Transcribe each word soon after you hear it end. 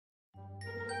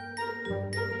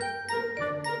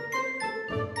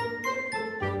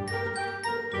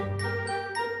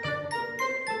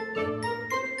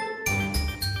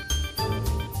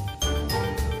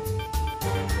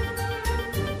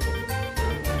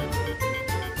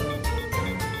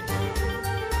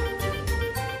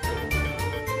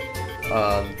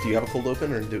Do you have a cold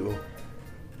open or do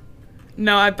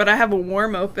No, but I have a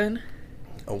warm open.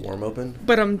 a warm open?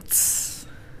 But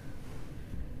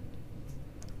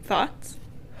thoughts?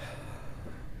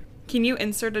 Can you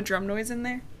insert a drum noise in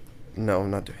there? No,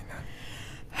 I'm not doing that.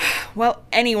 Well,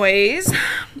 anyways,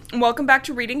 welcome back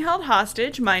to Reading Held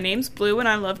Hostage. My name's Blue and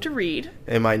I love to read.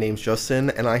 And my name's Justin,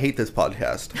 and I hate this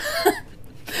podcast.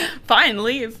 Fine,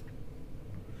 leave.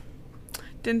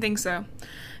 Didn't think so.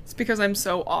 It's because I'm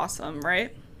so awesome,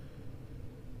 right?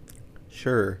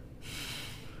 Sure.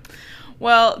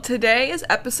 Well, today is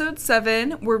episode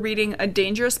 7. We're reading A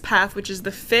Dangerous Path, which is the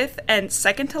 5th and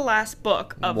second to last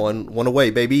book of... One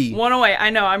away, baby. One away. I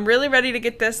know. I'm really ready to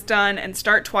get this done and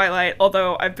start Twilight,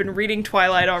 although I've been reading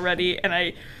Twilight already, and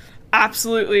I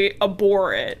absolutely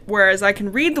abhor it. Whereas I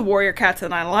can read the Warrior Cats,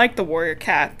 and I like the Warrior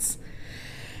Cats.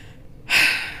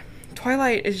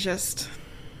 Twilight is just...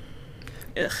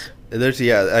 ugh.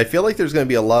 I feel like there's going to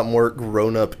be a lot more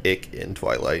grown-up ick in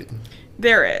Twilight.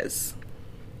 There is.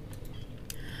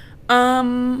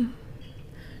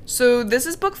 So this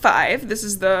is book 5. This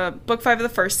is the book 5 of the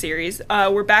first series.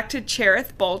 We're back to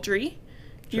Cherith Baldry.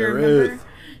 You remember?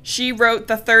 She wrote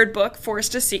the third book,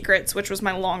 Forest of Secrets, which was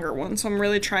my longer one, so I'm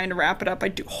really trying to wrap it up.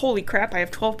 Holy crap, I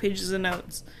have 12 pages of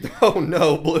notes. Oh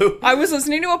no, Blue. I was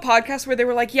listening to a podcast where they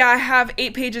were like, yeah, I have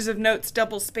 8 pages of notes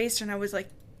double spaced, and I was like,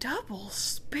 double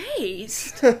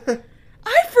spaced?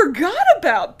 I forgot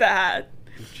about that.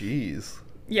 Jeez.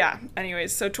 Yeah,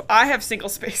 anyways, so I have single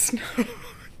spaced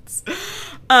notes.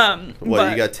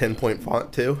 What, you got 10-point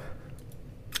font too?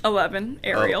 11,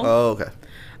 Arial. Oh, okay.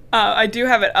 I do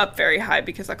have it up very high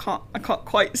because I can't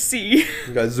quite see.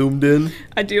 You got zoomed in?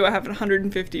 I do, I have it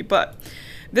 150, but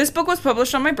this book was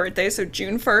published on my birthday, so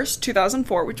June 1st,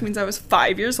 2004, which means I was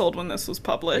 5 years old when this was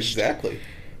published. Exactly.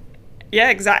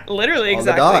 Yeah, literally On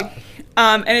the exactly.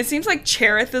 And it seems like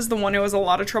Cherith is the one who has a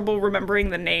lot of trouble remembering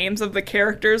the names of the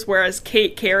characters, whereas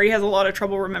Kate Carey has a lot of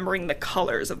trouble remembering the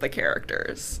colors of the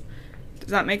characters. Does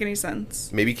that make any sense?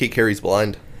 Maybe Kate Carey's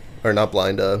blind. Or not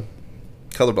blind,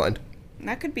 colorblind.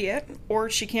 That could be it. Or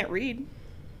she can't read.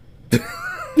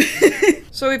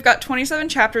 So we've got 27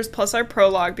 chapters plus our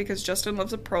prologue because Justin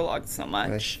loves a prologue so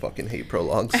much. I fucking hate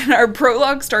prologues. And our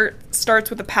prologue starts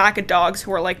with a pack of dogs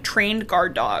who are like trained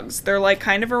guard dogs. They're like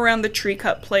kind of around the tree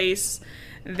cut place.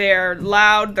 They're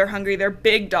loud, they're hungry, they're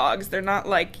big dogs. They're not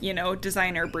like,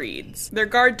 designer breeds. They're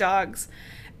guard dogs.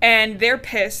 And they're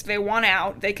pissed. They want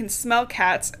out. They can smell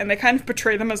cats. And they kind of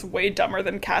portray them as way dumber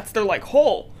than cats. They're like,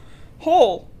 hole,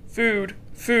 food,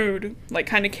 like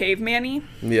kind of caveman-y.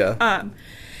 Yeah.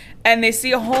 And they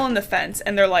see a hole in the fence,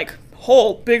 and they're like,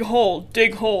 hole, dig hole,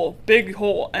 big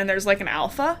hole, and there's like an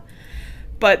alpha,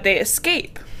 but they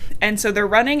escape. And so they're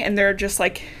running, and they're just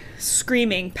like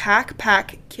screaming, pack,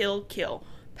 kill,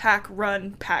 pack,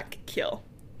 run, pack, kill.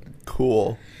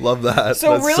 Cool. Love that.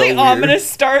 So That's really so ominous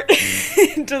start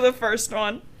into the first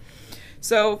one.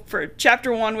 So for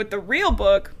chapter 1 with the real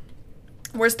book,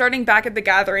 we're starting back at the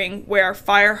gathering where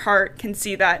Fireheart can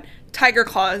see that Tiger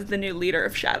Claw is the new leader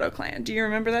of Shadow Clan. Do you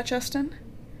remember that, Justin?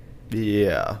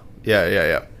 Yeah.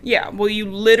 Yeah, well,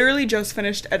 you literally just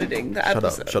finished editing the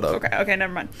episode. Shut up. Okay,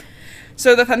 never mind.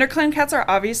 So the ThunderClan cats are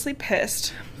obviously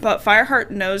pissed, but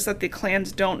Fireheart knows that the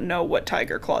clans don't know what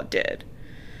Tiger Claw did.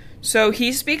 So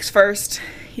he speaks first.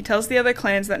 He tells the other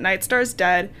clans that Nightstar's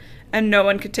dead, and no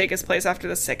one could take his place after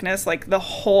the sickness. Like, the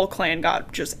whole clan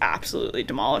got just absolutely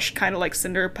demolished, kind of like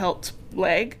Cinderpelt's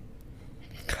leg.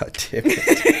 God damn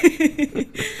it.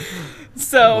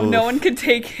 So no one could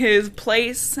take his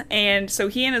place, and so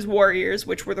he and his warriors,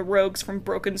 which were the rogues from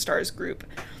Broken Star's group,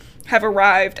 have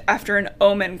arrived after an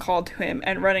omen called to him,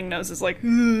 and Running Nose is like,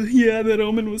 yeah, that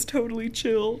omen was totally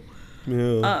chill.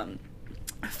 Yeah.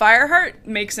 Fireheart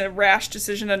makes a rash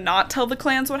decision to not tell the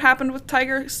clans what happened with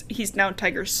Tiger. He's now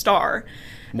Tiger Star.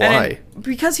 Why?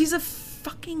 Because he's a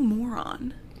fucking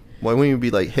moron. Why wouldn't you be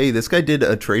like, hey, this guy did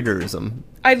a traitorism?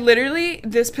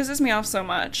 This pisses me off so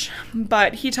much,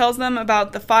 but he tells them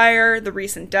about the fire, the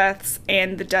recent deaths,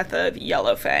 and the death of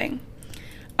Yellowfang.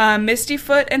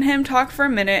 Mistyfoot and him talk for a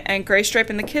minute, and Graystripe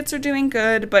and the kids are doing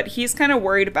good, but he's kind of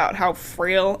worried about how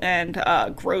frail and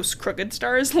gross Crooked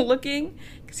Star is looking,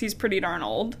 because he's pretty darn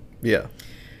old. Yeah.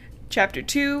 Chapter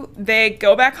 2, they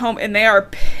go back home, and they are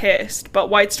pissed, but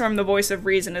Whitestorm, the voice of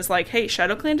reason, is like, hey,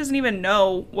 ShadowClan doesn't even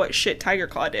know what shit Tiger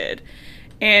Claw did.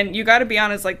 And you gotta be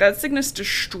honest, like, that sickness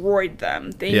destroyed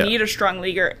them. They need a strong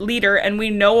leader, and we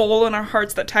know all in our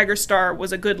hearts that Tiger Star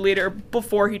was a good leader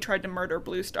before he tried to murder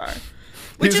Blue Star.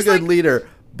 He's a good leader,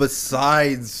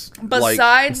 besides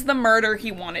the murder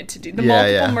he wanted to do. The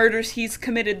multiple murders he's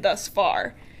committed thus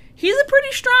far. He's a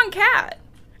pretty strong cat.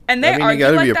 And they I mean, you argue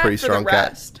gotta like be a that pretty for strong the cat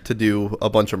rest. to do a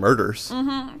bunch of murders.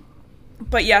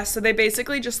 But yeah, so they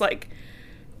basically just like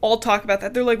all talk about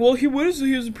that. They're like, well, he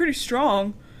was pretty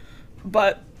strong.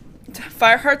 But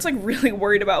Fireheart's like really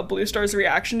worried about Blue Star's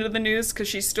reaction to the news because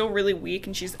she's still really weak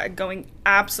and she's going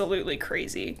absolutely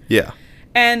crazy. Yeah.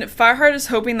 And Fireheart is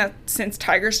hoping that since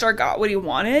Tiger Star got what he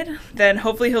wanted, then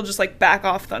hopefully he'll just like back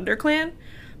off ThunderClan.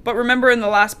 But remember in the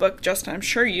last book, Justin, I'm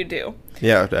sure you do.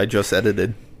 Yeah, I just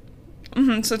edited.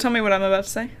 So tell me what I'm about to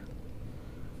say.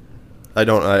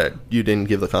 You didn't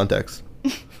give the context.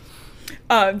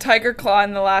 Tiger Claw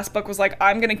in the last book was like,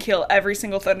 I'm gonna kill every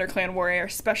single ThunderClan warrior,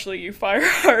 especially you,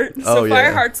 Fireheart. So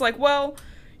Fireheart's like, well,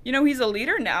 you know, he's a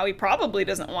leader now. He probably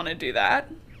doesn't want to do that.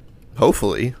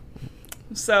 Hopefully.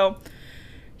 So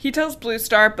he tells Blue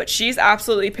Star, but she's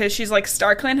absolutely pissed. She's like,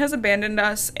 StarClan has abandoned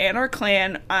us and our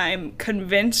clan. I'm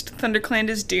convinced ThunderClan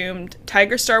is doomed.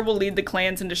 Tiger Star will lead the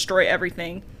clans and destroy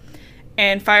everything.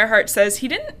 And Fireheart says he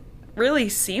didn't really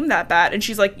seem that bad. And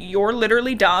she's like, you're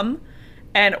literally dumb.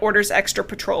 And orders extra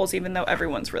patrols even though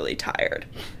everyone's really tired.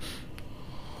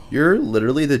 You're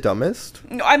literally the dumbest?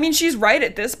 No, I mean, she's right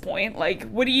at this point. Like,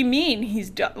 what do you mean he's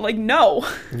dumb? Like, no.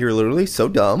 You're literally so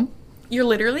dumb. You're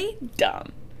literally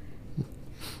dumb.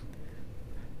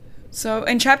 So,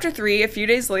 in Chapter 3, a few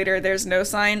days later, there's no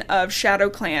sign of Shadow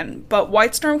Clan, but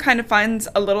Whitestorm kind of finds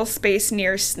a little space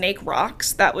near Snake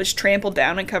Rocks that was trampled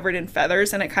down and covered in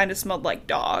feathers, and it kind of smelled like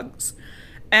dogs.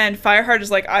 And Fireheart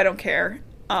is like, I don't care.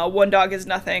 One dog is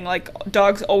nothing. Like,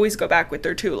 dogs always go back with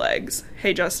their 2 legs.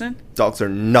 Hey, Justin? Dogs are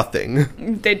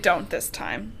nothing. They don't this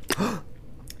time.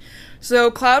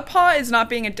 So, Cloudpaw is not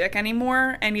being a dick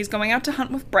anymore, and he's going out to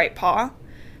hunt with Brightpaw.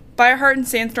 Fireheart and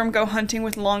Sandstorm go hunting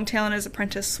with Longtail and his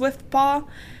apprentice Swiftpaw.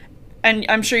 And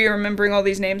I'm sure you're remembering all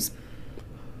these names.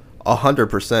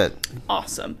 100%.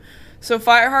 Awesome. So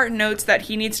Fireheart notes that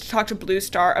he needs to talk to Blue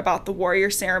Star about the warrior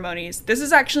ceremonies. This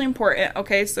is actually important,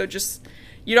 okay? So just,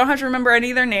 you don't have to remember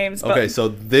any of their names. But Okay, so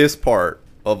this part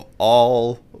of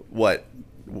all,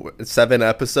 7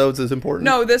 episodes is important?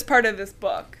 No, this part of this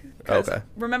book. Okay.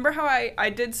 Remember how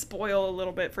I did spoil a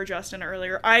little bit for Justin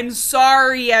earlier? I'm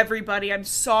sorry, everybody. I'm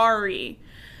sorry.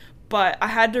 But I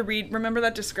had to read... Remember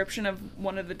that description of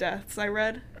one of the deaths I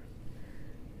read?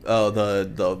 Oh,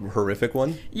 the horrific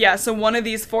one? Yeah, so one of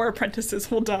these 4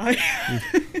 apprentices will die.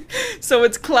 So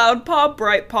it's Cloudpaw,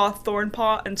 Brightpaw,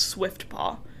 Thornpaw, and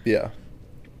Swiftpaw. Yeah.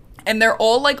 And they're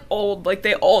all, like, old. Like,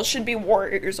 they all should be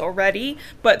warriors already.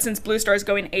 But since Blue Star's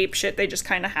going apeshit, they just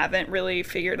kind of haven't really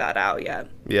figured that out yet.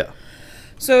 Yeah.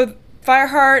 So,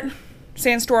 Fireheart,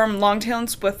 Sandstorm, Longtail, and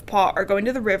Swiftpaw are going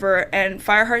to the river, and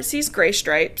Fireheart sees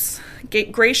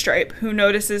Graystripe, who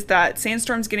notices that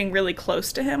Sandstorm's getting really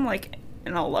close to him, like,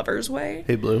 in a lover's way.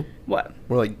 Hey, Blue. What?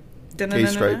 More like gay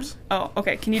stripes. Oh,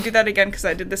 okay. Can you do that again? Because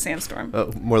I did the Sandstorm.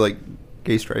 Oh, more like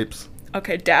gay stripes.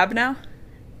 Okay, dab now?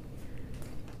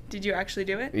 Did you actually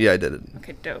do it? Yeah, I did it.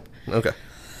 Okay, dope. Okay.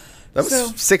 That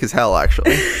was sick as hell,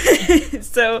 actually.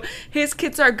 So, his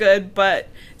kits are good, but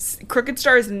Crooked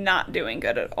Star is not doing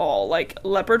good at all. Like,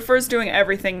 Leopard Fur is doing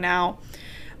everything now,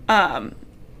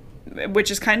 which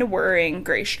is kind of worrying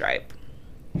Graystripe.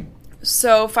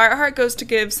 So, Fireheart goes to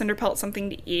give Cinderpelt something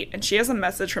to eat, and she has a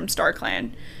message from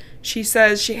StarClan. She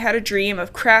says she had a dream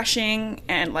of crashing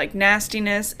and, like,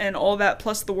 nastiness and all that,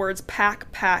 plus the words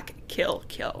pack, pack, kill,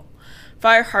 kill.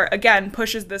 Fireheart, again,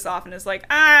 pushes this off and is like,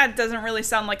 it doesn't really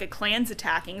sound like a clan's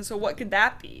attacking, so what could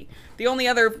that be? The only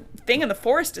other thing in the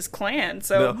forest is clan,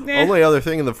 so... The only other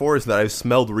thing in the forest that I've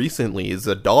smelled recently is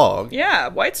a dog. Yeah,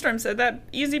 Whitestorm said that.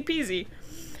 Easy peasy.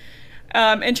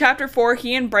 In Chapter 4,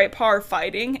 he and Brightpaw are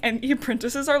fighting, and the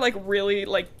apprentices are, like, really,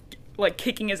 like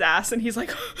kicking his ass, and he's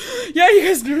like, yeah, you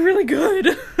guys did really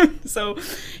good. So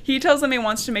he tells them he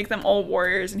wants to make them all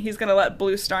warriors, and he's going to let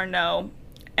Blue Star know,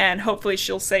 and hopefully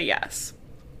she'll say yes.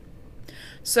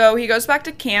 So he goes back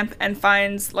to camp and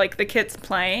finds, like, the kits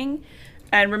playing.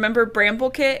 And remember,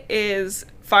 Bramble-Kit is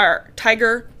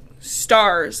Tiger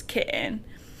Star's kitten.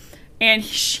 And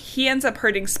he ends up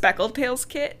hurting Speckletail's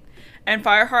kit. And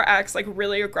Fireheart acts, like,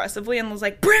 really aggressively and was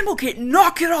like, Bramble-Kit,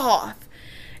 knock it off!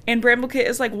 And Bramble-Kit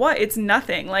is like, what? It's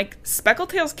nothing. Like,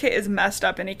 Speckletail's kit is messed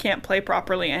up and he can't play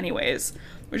properly anyways.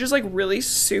 Which is, like, really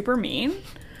super mean.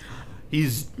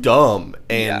 He's dumb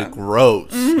and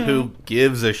gross. Mm-hmm. Who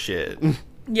gives a shit?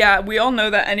 Yeah, we all know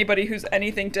that anybody who's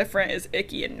anything different is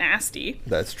icky and nasty.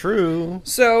 That's true.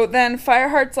 So then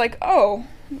Fireheart's like, oh,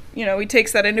 you know, he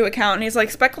takes that into account and he's like,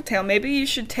 Speckletail, maybe you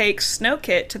should take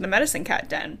Snowkit to the medicine cat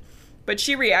den. But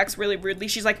she reacts really rudely.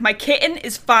 She's like, my kitten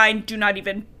is fine, do not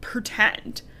even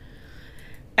pretend.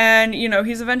 And, you know,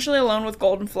 he's eventually alone with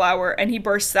Golden Flower and he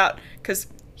bursts out because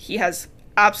he has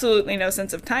absolutely no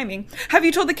sense of timing. Have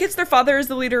you told the kids their father is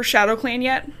the leader of Shadow Clan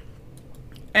yet?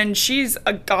 And she's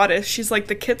a goddess. She's like,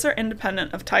 the kids are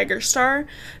independent of Tiger Star.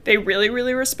 They really,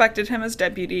 really respected him as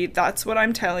deputy. That's what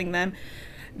I'm telling them.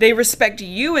 They respect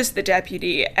you as the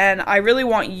deputy, and I really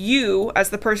want you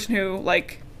as the person who,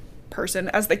 like,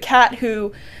 as the cat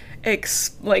who,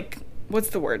 what's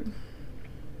the word?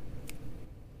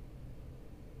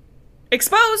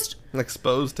 Exposed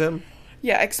him?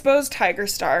 Yeah, exposed Tiger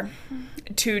Star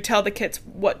to tell the kids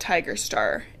what Tiger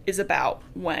Star is about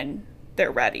when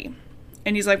they're ready.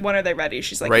 And he's like, when are they ready?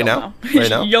 She's like, right you'll now? know. Right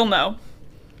now? You'll know.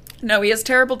 No, he has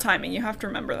terrible timing. You have to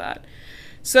remember that.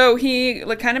 So he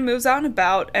like kind of moves out and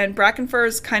about, and Brackenfur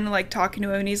is kind of like talking to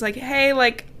him, and he's like, hey,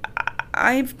 like,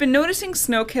 I've been noticing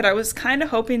Snow Kid. I was kind of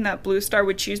hoping that Blue Star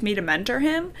would choose me to mentor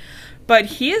him, but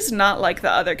he is not like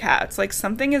the other cats. Like,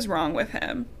 something is wrong with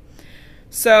him.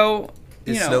 So,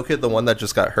 is Snow Kid the one that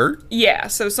just got hurt? Yeah,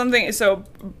 so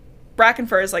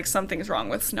Brackenfur is like, something's wrong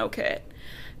with Snow Kid.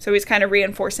 So he's kind of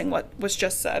reinforcing what was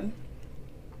just said.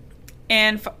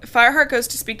 And Fireheart goes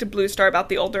to speak to Blue Star about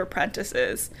the older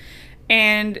apprentices.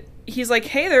 And he's like,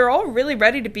 hey, they're all really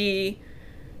ready to be,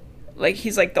 like,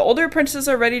 he's like, the older apprentices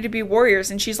are ready to be warriors.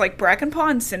 And she's like,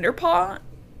 Brackenpaw and Cinderpaw?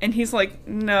 And he's like,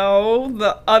 no,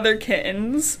 the other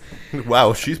kittens.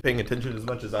 Wow, she's paying attention as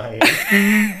much as I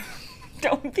am.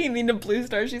 Don't be mean to Blue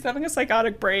Star. She's having a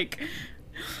psychotic break.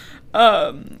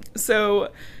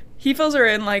 So he fills her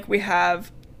in, like, we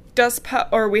have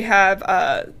Thornpaw,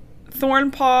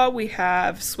 we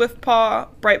have Swiftpaw,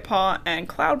 Brightpaw, and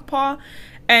Cloudpaw.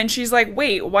 And she's like,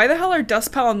 wait, why the hell are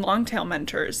Dustpaw and Longtail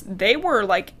mentors? They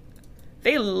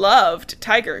loved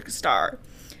Tiger Star.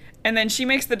 And then she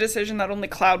makes the decision that only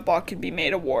Cloudpaw can be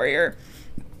made a warrior.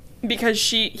 Because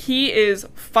he is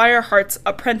Fireheart's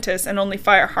apprentice, and only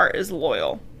Fireheart is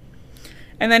loyal.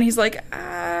 And then he's like,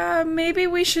 maybe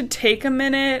we should take a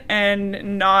minute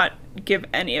and not give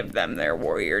any of them their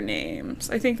warrior names.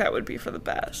 I think that would be for the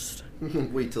best.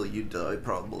 Wait till you die,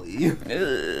 probably.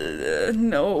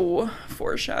 No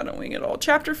foreshadowing at all.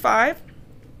 Chapter 5,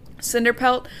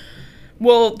 Cinderpelt.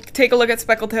 We'll take a look at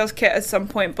Speckletail's kit at some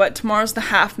point, but tomorrow's the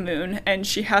half moon, and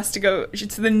she has to go.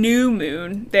 It's the new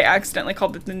moon. They accidentally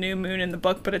called it the new moon in the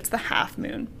book, but it's the half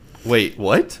moon. Wait,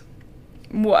 what?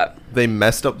 What? They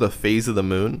messed up the phase of the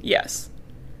moon? Yes.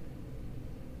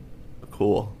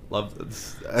 Cool. Love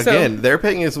this. Again, they're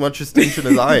paying as much attention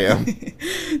as I am.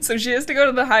 So she has to go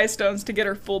to the High Stones to get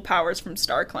her full powers from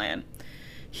StarClan.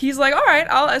 He's like, all right,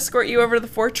 I'll escort you over to the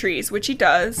 4 trees, which he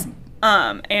does.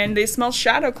 And they smell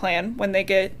Shadow Clan when they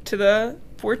get to the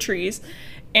 4 trees.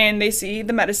 And they see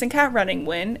the Medicine Cat Running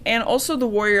Wind, and also the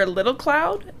warrior Little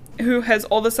Cloud, who has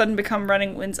all of a sudden become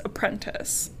Running Wind's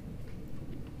apprentice.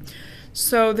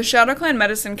 So the Shadow Clan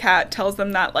Medicine Cat tells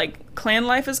them that, like, clan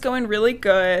life is going really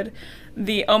good.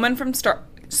 The omen from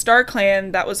Star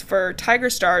Clan that was for Tiger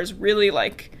Star is really,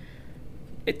 like,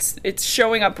 it's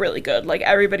showing up really good. Like,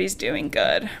 everybody's doing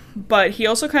good. But he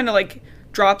also kind of, like,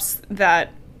 drops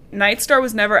that Nightstar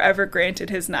was never ever granted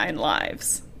his 9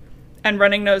 lives. And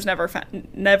Running Nose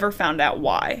never found out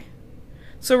why.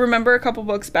 So remember a couple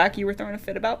books back you were throwing a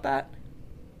fit about that?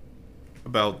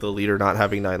 About the leader not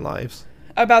having 9 lives?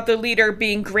 About the leader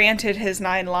being granted his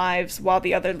 9 lives while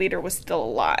the other leader was still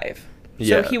alive.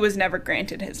 Yeah. So he was never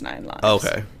granted his 9 lives.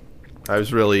 Okay. I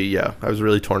was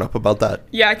really torn up about that.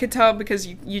 Yeah, I could tell because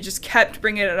you just kept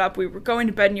bringing it up. We were going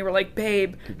to bed and you were like,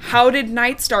 babe, how did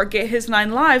Nightstar get his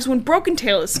 9 lives when Broken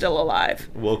Tail is still alive?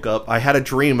 Woke up. I had a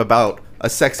dream about a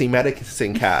sexy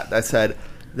medicine cat that said,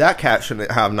 that cat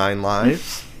shouldn't have 9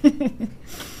 lives.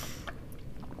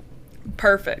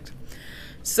 Perfect.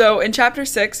 So in chapter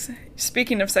 6,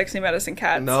 speaking of sexy medicine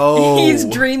cats, no. He's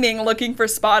dreaming looking for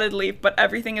Spotted Leaf, but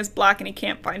everything is black and he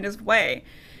can't find his way.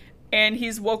 And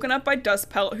he's woken up by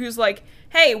Dustpelt, who's like,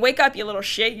 hey, wake up, you little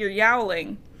shit, you're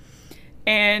yowling.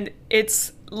 And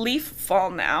it's leaf fall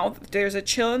now. There's a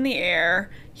chill in the air.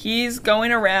 He's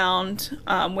going around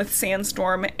with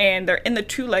Sandstorm, and they're in the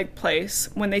 2-leg place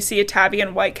when they see a tabby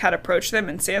and white cat approach them,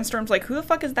 and Sandstorm's like, who the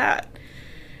fuck is that?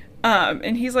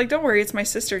 And he's like, don't worry, it's my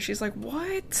sister. She's like,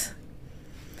 what?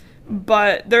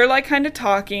 But they're, like, kind of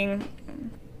talking,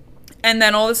 and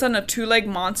then all of a sudden a 2-leg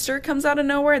monster comes out of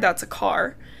nowhere. That's a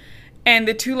car. And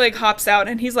the 2-leg hops out,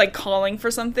 and he's, like, calling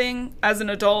for something. As an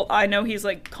adult, I know he's,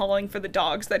 like, calling for the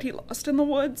dogs that he lost in the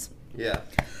woods. Yeah.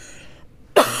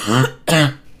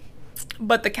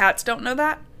 But the cats don't know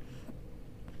that.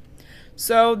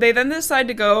 So they then decide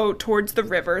to go towards the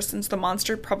river, since the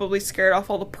monster probably scared off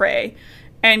all the prey.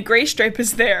 And Graystripe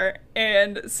is there,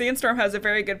 and Sandstorm has a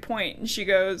very good point. And she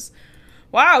goes,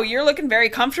 wow, you're looking very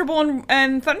comfortable in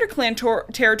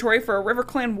ThunderClan territory for a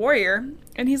RiverClan warrior.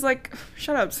 And he's like,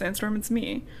 shut up, Sandstorm, it's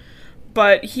me.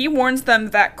 But he warns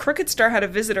them that Crooked Star had a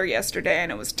visitor yesterday,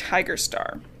 and it was Tiger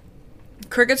Star.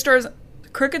 Crooked Star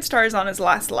is on his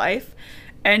last life,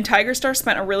 and Tiger Star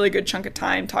spent a really good chunk of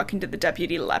time talking to the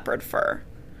deputy Leopard Fur.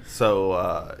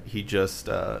 So, he just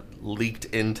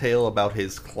leaked intel about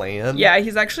his clan? Yeah,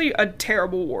 he's actually a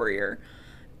terrible warrior.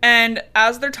 And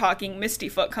as they're talking,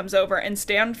 Mistyfoot comes over, and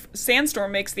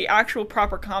Sandstorm makes the actual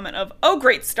proper comment of, "Oh,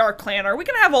 great Star Clan, are we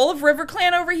going to have all of River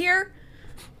Clan over here?"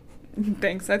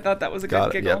 Thanks, I thought that was a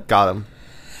good giggle. Yep, got him.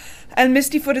 And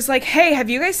Mistyfoot is like, "Hey, have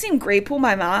you guys seen Greypool,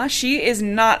 my ma? She is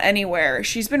not anywhere.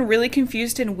 She's been really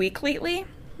confused and weak lately."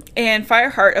 And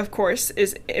Fireheart, of course,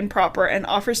 is improper and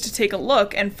offers to take a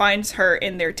look and finds her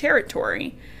in their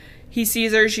territory. He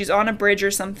sees her, she's on a bridge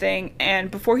or something,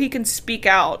 and before he can speak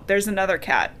out, there's another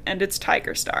cat, and it's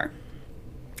Tiger Star.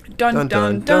 Dun dun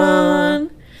dun!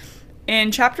 Dun.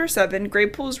 In Chapter 7,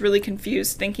 Greypool is really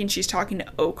confused, thinking she's talking to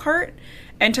Oakheart,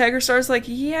 and Tiger Star's like,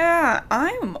 "Yeah,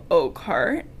 I'm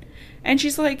Oakheart." And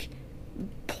she's like,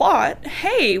 "Plot?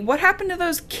 Hey, what happened to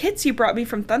those kids you brought me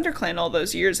from ThunderClan all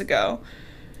those years ago?"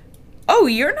 "Oh,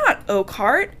 you're not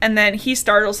Oakheart." And then he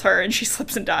startles her, and she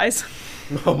slips and dies.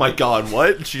 Oh my god,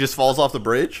 what? She just falls off the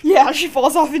bridge? Yeah, she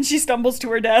falls off and she stumbles to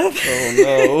her death.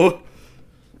 Oh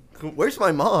no. Where's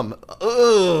my mom?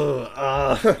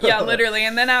 Yeah, literally.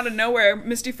 And then out of nowhere,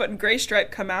 Mistyfoot and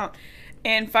Greystripe come out,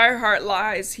 and Fireheart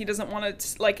lies. He doesn't want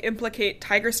to, like, implicate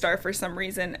Tiger Star for some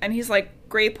reason. And he's like,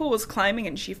 Greypool was climbing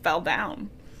and she fell down.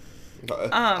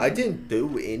 I didn't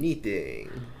do anything.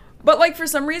 But, like, for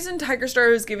some reason,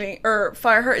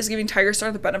 Fireheart is giving Tiger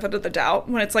Star the benefit of the doubt,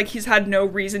 when it's like he's had no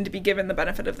reason to be given the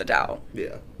benefit of the doubt.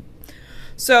 Yeah.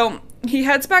 So, he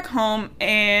heads back home,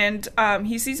 and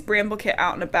he sees Bramblekit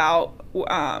out and about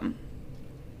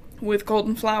with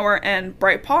Goldenflower and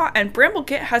Brightpaw, and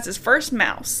Bramblekit has his first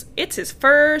mouse. It's his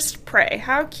first prey.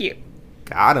 How cute.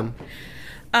 Got him.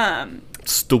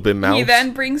 Stupid mouse. He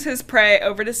then brings his prey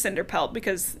over to Cinderpelt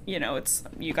because, you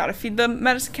gotta feed the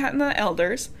medicine cat and the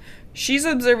elders. She's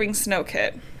observing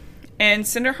Snowkit. And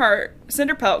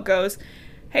Cinderpelt goes,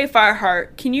 "Hey,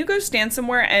 Fireheart, can you go stand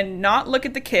somewhere and not look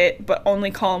at the kit, but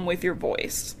only call him with your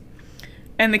voice?"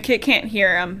 And the kit can't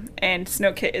hear him, and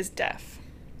Snowkit is deaf.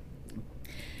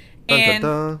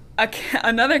 And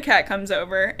another cat comes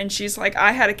over, and she's like,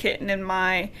 "I had a kitten in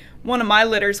one of my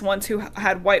litters once who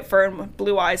had white fur and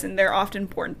blue eyes, and they're often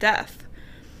born deaf."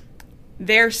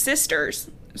 They're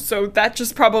sisters, so that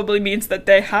just probably means that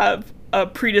they have a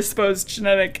predisposed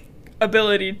genetic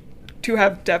ability to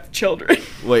have deaf children.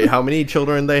 Wait, how many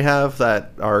children they have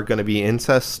that are going to be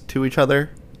incest to each other?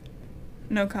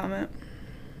 No comment.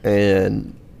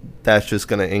 And that's just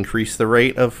going to increase the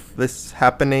rate of this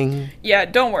happening? Yeah,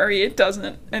 don't worry, it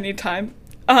doesn't anytime.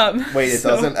 Wait, it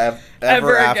doesn't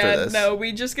ever after again. this? No,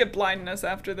 we just get blindness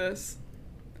after this.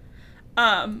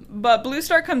 But Blue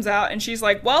Star comes out, and she's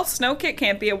like, "Well, Snowkit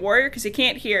can't be a warrior because he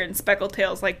can't hear." And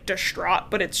Speckletail's, like, distraught,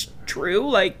 but it's true.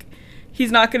 Like,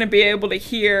 he's not going to be able to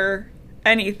hear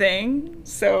anything,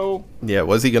 so... Yeah,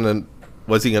 what's he gonna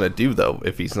do, though,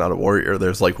 if he's not a warrior?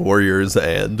 There's, like, warriors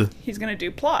and... He's going to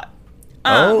do plot.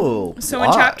 So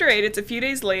in Chapter 8, it's a few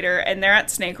days later, and they're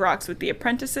at Snake Rocks with the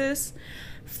apprentices.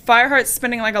 Fireheart's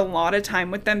spending, like, a lot of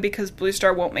time with them because Blue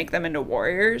Star won't make them into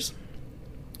warriors.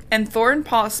 And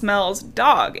Thornpaw smells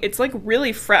dog. It's, like,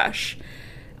 really fresh.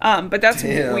 But that's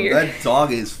weird. That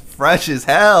dog is fresh as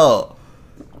hell.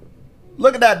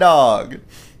 Look at that dog.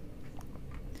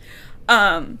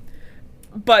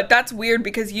 But that's weird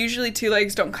because usually two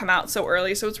legs don't come out so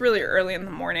early, so it's really early in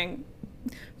the morning.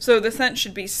 So the scent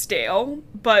should be stale,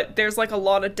 but there's, like, a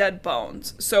lot of dead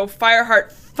bones. So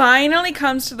Fireheart finally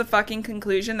comes to the fucking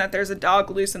conclusion that there's a dog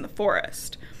loose in the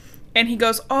forest. And he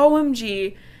goes,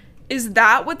 "OMG, is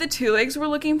that what the two legs were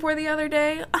looking for the other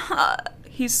day?"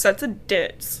 He's such a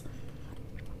ditz.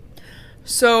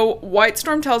 So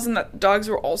Whitestorm tells him that the dogs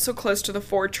were also close to the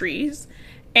 4 trees,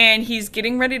 and he's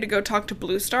getting ready to go talk to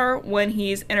Blue Star when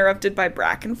he's interrupted by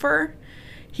Brackenfur.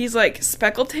 He's like,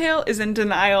 Speckletail is in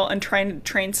denial and trying to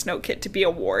train Snowkit to be a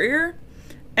warrior,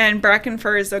 and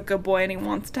Brackenfur is a good boy and he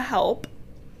wants to help.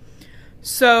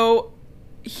 So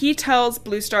he tells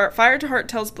Blue Star, Fireheart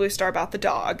tells Blue Star about the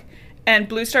dog, and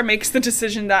Blue Star makes the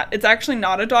decision that it's actually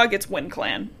not a dog, it's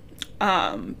WindClan.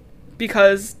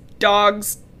 Because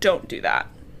dogs don't do that.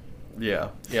 Yeah,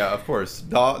 of course.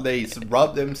 They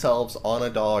rub themselves on a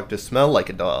dog to smell like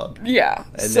a dog. Yeah.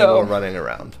 And then we're running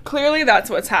around. Clearly that's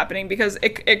what's happening, because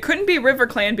it couldn't be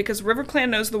RiverClan, because RiverClan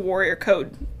knows the warrior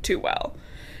code too well.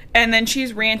 And then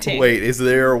she's ranting. Wait, is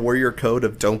there a warrior code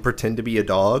of don't pretend to be a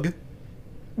dog?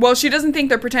 Well, she doesn't think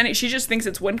they're pretending. She just thinks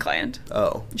it's WindClan.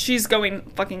 Oh. She's going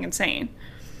fucking insane.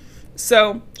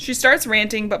 So she starts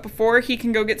ranting, but before he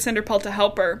can go get Cinderpelt to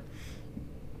help her,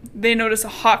 they notice a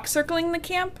hawk circling the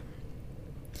camp.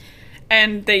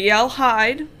 And they yell,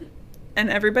 hide. And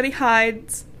everybody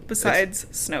hides besides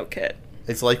Snowkit.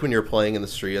 It's like when you're playing in the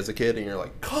street as a kid and you're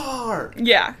like, car!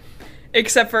 Yeah.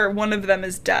 Except for one of them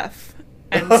is deaf.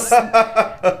 And,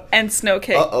 and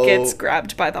Snowkit gets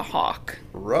grabbed by the hawk.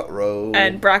 Ruh-roh.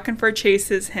 And Brackenfur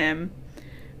chases him,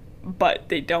 but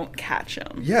they don't catch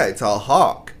him. Yeah, it's a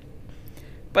hawk.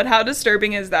 But how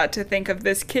disturbing is that to think of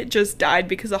this kit just died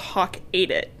because a hawk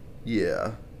ate it?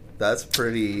 Yeah. That's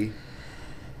pretty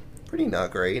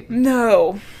not great.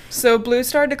 No. So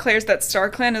Bluestar declares that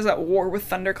StarClan is at war with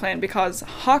ThunderClan because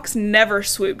hawks never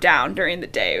swoop down during the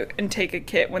day and take a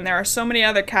kit when there are so many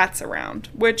other cats around,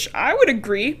 which I would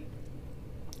agree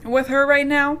with her right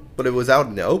now. But it was out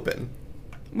in the open.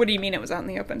 What do you mean it was out in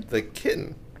the open? The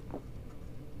kitten.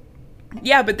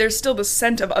 Yeah, but there's still the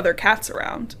scent of other cats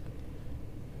around.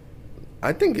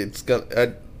 I think it's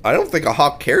gonna... I don't think a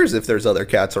hawk cares if there's other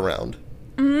cats around.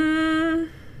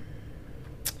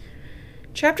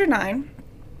 Chapter 9.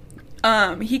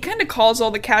 He kind of calls all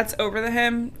the cats over to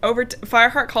him.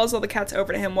 Fireheart calls all the cats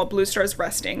over to him while Bluestar's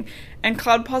resting. And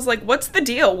Cloudpaw's like, what's the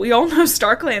deal? We all know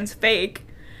StarClan's fake.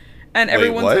 And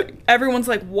everyone's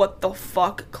like, what the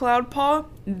fuck, Cloudpaw?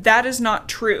 That is not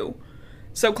true.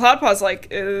 So Cloudpaw's like,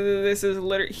 this is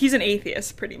literally... He's an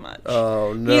atheist, pretty much.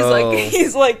 Oh, no.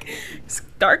 He's like,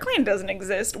 StarClan doesn't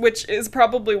exist, which is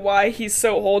probably why he's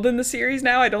so old in the series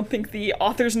now. I don't think the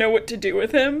authors know what to do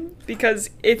with him, because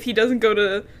if he doesn't go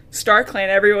to StarClan,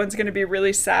 everyone's going to be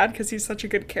really sad because he's such a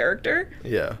good character.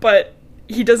 Yeah. But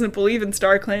he doesn't believe in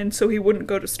StarClan, so he wouldn't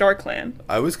go to StarClan.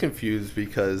 I was confused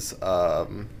because I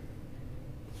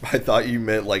thought you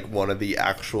meant like one of the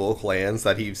actual clans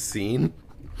that he's seen.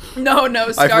 No,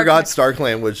 I forgot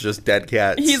StarClan was just dead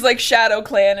cats. He's like, Shadow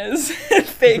Clan is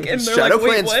fake, and they're Shadow like, wait,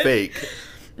 Clan's what? fake.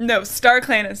 No,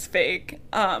 StarClan is fake.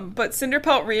 But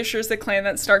Cinderpelt reassures the clan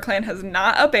that StarClan has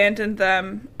not abandoned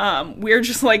them. We're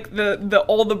just like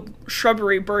all the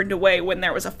shrubbery burned away when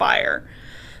there was a fire.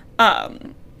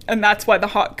 And that's why the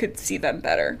hawk could see them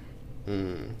better.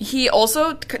 He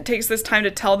also takes this time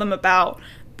to tell them about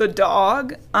the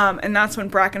dog, and that's when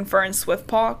Brackenfur and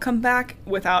Swiftpaw come back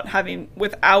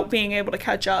without being able to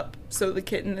catch up, so the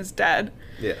kitten is dead.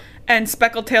 Yeah. And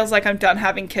Speckletail's like, I'm done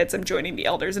having kids, I'm joining the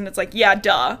elders, and it's like, yeah,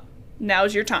 duh.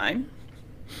 Now's your time.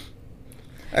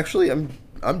 Actually,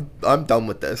 I'm done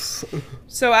with this.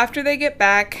 So after they get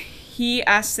back, he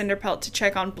asks Cinderpelt to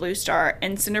check on Bluestar,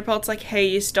 and Cinderpelt's like, hey,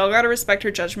 you still gotta respect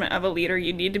her judgment of a leader,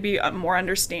 you need to be more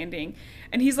understanding.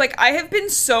 And he's like, I have been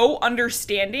so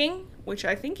understanding, which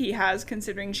I think he has,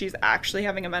 considering she's actually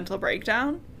having a mental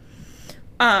breakdown.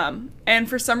 And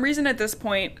for some reason at this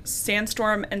point,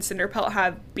 Sandstorm and Cinderpelt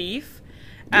have beef.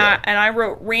 Yeah. And I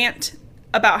wrote rant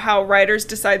about how writers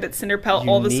decide that Cinderpelt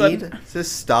all of a sudden... You need to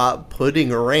stop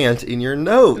putting rant in your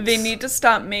notes. They need to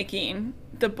stop making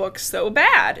the book so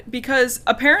bad. Because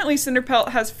apparently Cinderpelt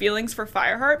has feelings for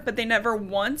Fireheart, but they never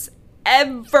once,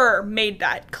 ever made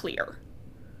that clear.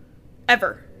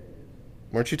 Ever.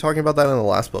 Weren't you talking about that in the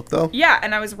last book, though? Yeah,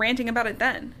 and I was ranting about it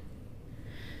then.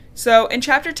 So, in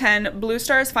Chapter 10,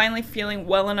 Bluestar is finally feeling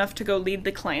well enough to go lead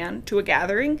the clan to a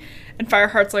gathering, and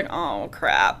Fireheart's like, oh,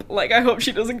 crap. Like, I hope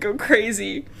she doesn't go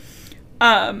crazy.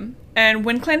 And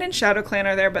WindClan and ShadowClan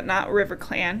are there, but not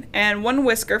RiverClan, and one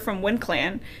Whisker from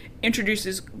WindClan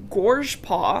introduces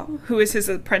Gorgepaw, who is his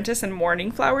apprentice in Morning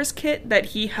Flowers kit that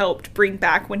he helped bring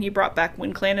back when he brought back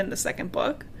WindClan in the second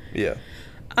book. Yeah.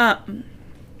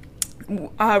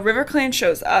 RiverClan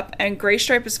shows up, and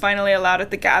Graystripe is finally allowed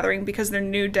at the gathering because their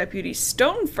new deputy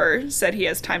Stonefur said he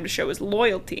has time to show his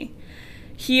loyalty.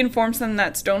 He informs them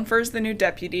that Stonefur is the new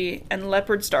deputy, and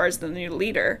Leopardstar is the new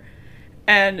leader.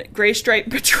 And Graystripe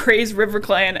betrays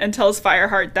RiverClan and tells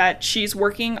Fireheart that she's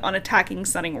working on attacking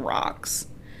Sunning Rocks.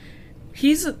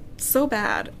 He's so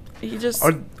bad. He just...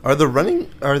 Are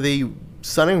the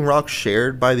Sunning Rocks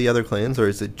shared by the other clans, or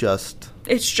is it just...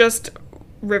 It's just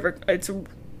it's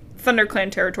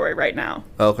ThunderClan territory right now.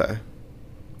 Okay.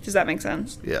 Does that make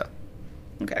sense? Yeah.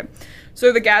 Okay.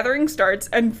 So the gathering starts,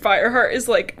 and Fireheart is,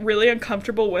 like, really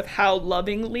uncomfortable with how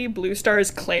lovingly Bluestar is,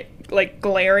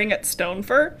 glaring at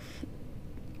Stonefur.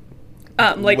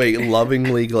 Wait,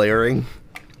 lovingly glaring?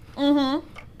 Mm-hmm.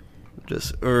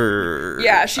 Just,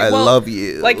 yeah, I love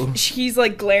you. Like, she's,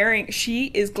 like, glaring. She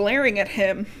is glaring at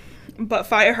him, but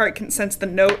Fireheart can sense the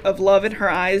note of love in her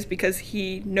eyes because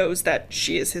he knows that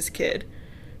she is his kid.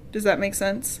 Does that make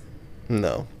sense?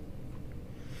 No.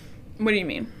 What do you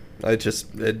mean?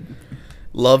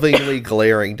 Lovingly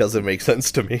glaring doesn't make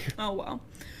sense to me. Oh, well.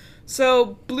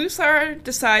 So, Blue Star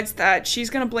decides that she's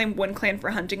going to blame Wind Clan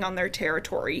for hunting on their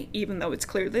territory, even though it's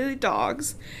clearly the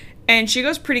dogs. And she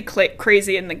goes pretty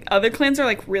crazy, and the other clans are,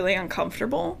 like, really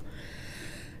uncomfortable.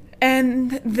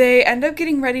 And they end up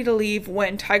getting ready to leave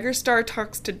when Tiger Star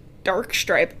talks to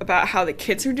Darkstripe about how the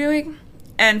kids are doing.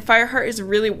 And Fireheart is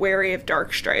really wary of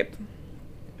Darkstripe.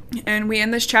 And we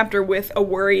end this chapter with a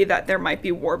worry that there might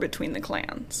be war between the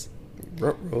clans.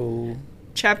 Ruh-roh.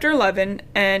 Chapter 11,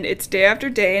 and it's day after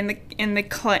day, and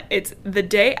it's the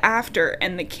day after,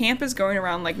 and the camp is going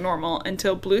around like normal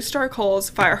until Blue Star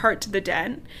calls Fireheart to the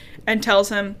den and tells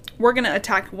him, we're going to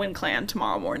attack Wind Clan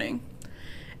tomorrow morning.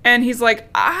 And he's like,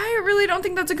 I really don't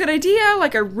think that's a good idea.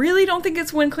 Like, I really don't think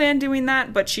it's Wind Clan doing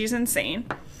that, but she's insane.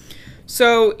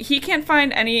 So he can't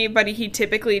find anybody he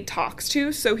typically talks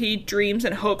to, so he dreams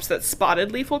and hopes that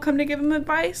Spotted Leaf will come to give him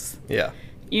advice. Yeah.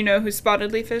 You know who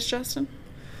Spotted Leaf is, Justin?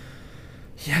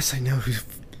 Yes, I know who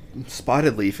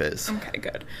Spotted Leaf is. Okay,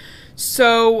 good.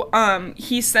 So,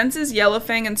 he senses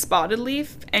Yellowfang and Spotted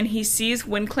Leaf, and he sees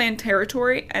Wind Clan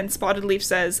territory, and Spotted Leaf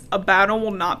says, a battle will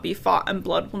not be fought and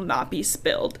blood will not be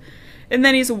spilled. And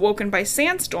then he's awoken by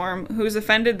Sandstorm, who's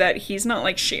offended that he's not,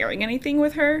 like, sharing anything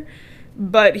with her,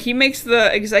 but he makes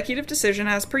the executive decision,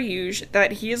 as per usual,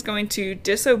 that he is going to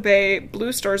disobey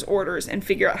Blue Star's orders and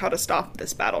figure out how to stop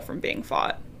this battle from being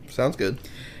fought. Sounds good.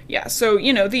 Yeah, so,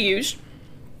 you know, the usual.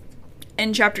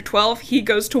 In Chapter 12, he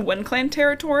goes to Wind Clan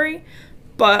territory,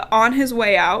 but on his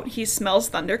way out, he smells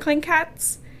ThunderClan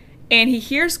cats, and he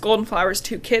hears Goldenflower's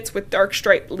two kits with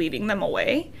Darkstripe leading them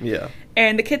away. Yeah.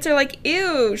 And the kids are like,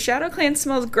 ew, ShadowClan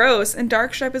smells gross, and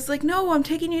Darkstripe is like, no, I'm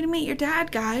taking you to meet your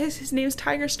dad, guys. His name's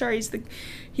Tiger Star. He's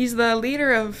the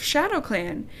leader of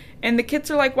ShadowClan. And the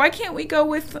kids are like, why can't we go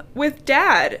with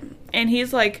Dad? And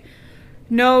he's like,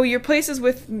 no, your place is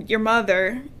with your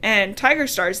mother, and Tiger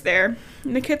Star's there.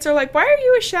 And the kids are like, why are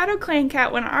you a ShadowClan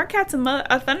cat when our cat's a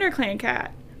ThunderClan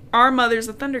cat? Our mother's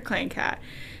a ThunderClan cat.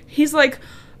 He's like,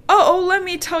 oh, let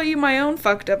me tell you my own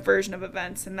fucked up version of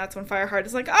events. And that's when Fireheart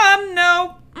is like,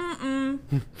 no,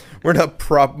 We're not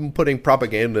putting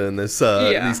propaganda in this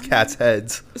these cats'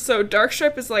 heads. So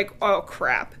Darkstripe is like, oh,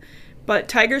 crap. But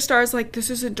Tiger Star is like, this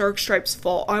isn't Darkstripe's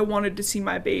fault. I wanted to see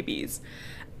my babies.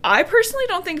 I personally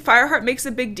don't think Fireheart makes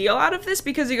a big deal out of this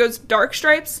because he goes,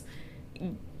 Darkstripes,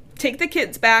 take the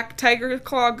kids back. Tiger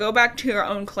Claw, go back to your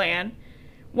own clan.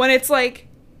 When it's like,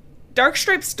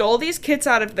 Darkstripe stole these kids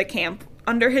out of the camp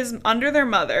under their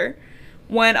mother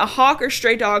when a hawk or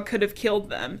stray dog could have killed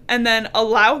them, and then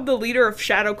allowed the leader of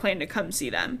ShadowClan to come see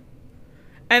them.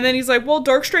 And then he's like, well,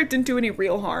 Darkstripe didn't do any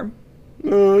real harm.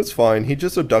 No, it's fine. He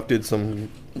just abducted some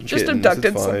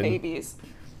babies.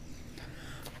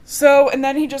 So, and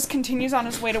then he just continues on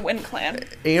his way to Wind Clan.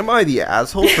 Am I the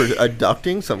asshole for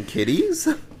abducting some kitties?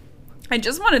 I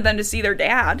just wanted them to see their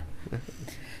dad.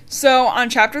 So, on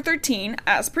Chapter 13,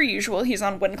 as per usual, he's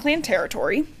on Wind Clan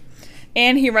territory.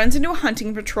 And he runs into a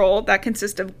hunting patrol that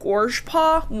consists of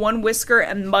Gorgepaw, One Whisker,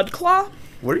 and Mudclaw.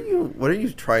 What are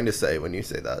you trying to say when you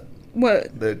say that?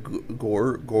 What? The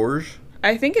gorge?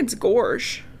 I think it's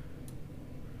Gorge.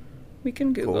 We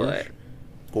can Google it.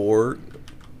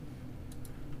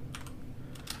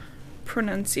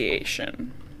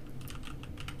 Pronunciation.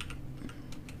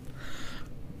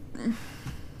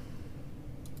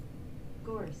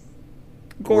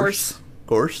 Gorse.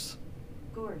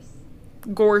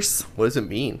 What does it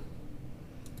mean?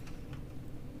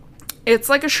 It's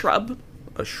like a shrub.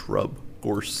 A shrub.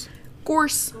 Gorse.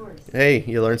 Hey,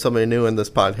 you learned something new in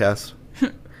this podcast.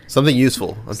 Something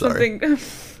useful. I'm sorry.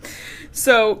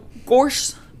 So,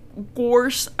 Gorse,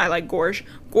 I like Gorge.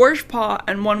 Gorgepaw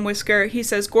and One Whisker. He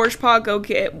says, Gorgepaw, go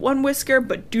get One Whisker,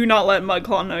 but do not let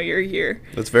Mudclaw know you're here.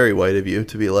 That's very white of you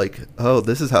to be like, oh,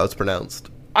 this is how it's pronounced.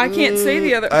 I can't say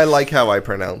the other... I like how I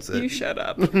pronounce it. You shut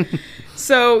up.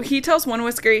 So, he tells One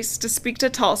Whisker to speak to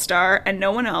Tallstar and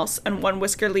no one else, and One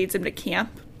Whisker leads him to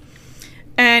camp.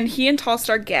 And he and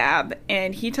Tallstar gab,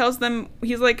 and he tells them,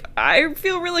 he's like, I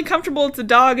feel really comfortable it's a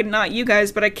dog and not you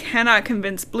guys, but I cannot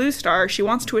convince Blue Star. She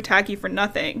wants to attack you for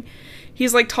nothing.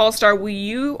 He's like, Tallstar, will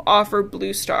you offer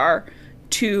Blue Star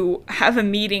to have a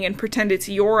meeting and pretend it's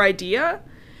your idea?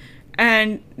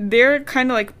 And they're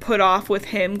kind of like put off with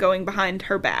him going behind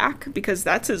her back, because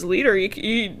that's his leader.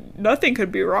 Nothing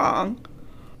could be wrong.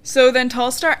 So then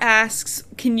Tallstar asks,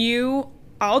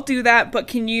 I'll do that, but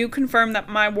can you confirm that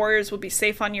my warriors will be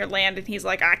safe on your land? And he's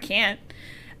like, I can't.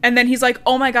 And then he's like,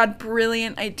 oh my god,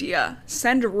 brilliant idea.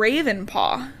 Send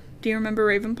Ravenpaw. Do you remember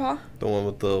Ravenpaw? The one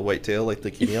with the white tail, like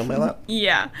the kitty on my lap?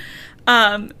 Yeah.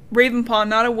 Ravenpaw,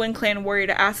 not a Wind Clan warrior,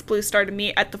 to ask Blue Star to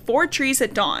meet at the 4 trees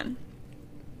at dawn.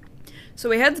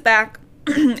 So he heads back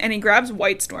and he grabs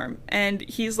Whitestorm, and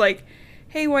he's like,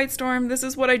 hey, Whitestorm, this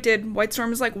is what I did.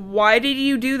 Whitestorm is like, why did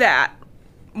you do that?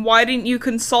 Why didn't you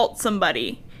consult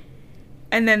somebody?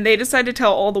 And then they decide to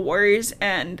tell all the warriors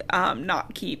and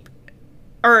not keep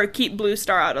Blue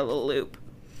Star out of the loop.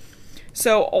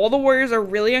 So all the warriors are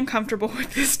really uncomfortable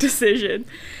with this decision.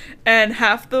 And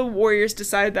half the warriors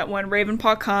decide that when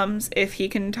Ravenpaw comes, if he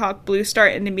can talk Blue Star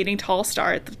into meeting Tall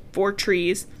Star at the 4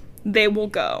 trees, they will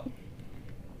go.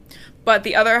 But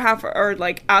the other half are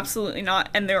like, absolutely not,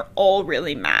 and they're all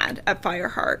really mad at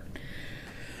Fireheart.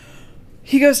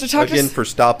 He goes to talk again for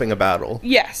stopping a battle.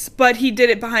 Yes, but he did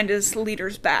it behind his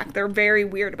leader's back. They're very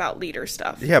weird about leader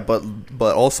stuff. Yeah, but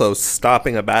also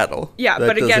stopping a battle. Yeah, that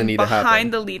but again, need to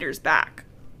behind the leader's back.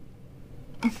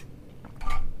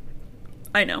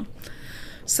 I know.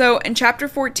 So in chapter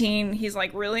 14, he's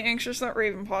like really anxious that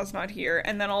Ravenpaw's not here,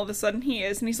 and then all of a sudden he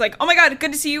is, and he's like, oh my god,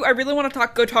 good to see you. I really want to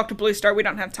go talk to Blue Star. We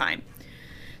don't have time.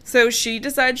 So she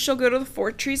decides she'll go to the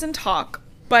 4 trees and talk,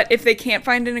 but if they can't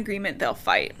find an agreement, they'll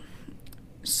fight.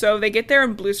 So they get there,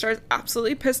 and Blue Star's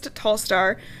absolutely pissed at Tall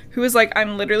Star, who is like,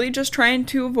 I'm literally just trying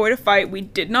to avoid a fight. We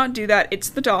did not do that. It's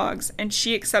the dogs. And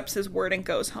she accepts his word and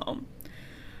goes home.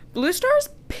 Blue Star's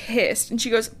pissed, and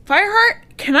she goes,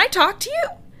 Fireheart, can I talk to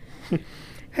you?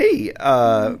 Hey,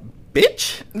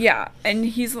 bitch? Yeah,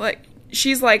 and she's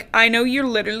like, I know you're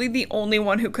literally the only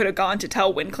one who could have gone to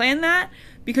tell WindClan that,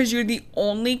 because you're the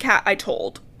only cat I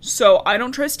told. So I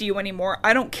don't trust you anymore.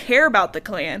 I don't care about the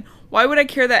clan. Why would I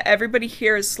care that everybody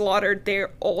here is slaughtered?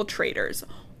 They're all traitors.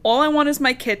 All I want is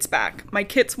my kits back. My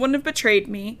kits wouldn't have betrayed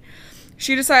me.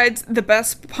 She decides the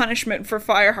best punishment for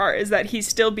Fireheart is that he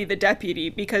still be the deputy,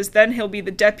 because then he'll be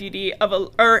the deputy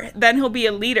then he'll be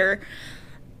a leader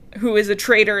who is a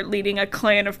traitor leading a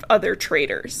clan of other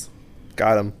traitors.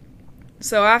 Got him.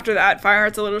 So after that,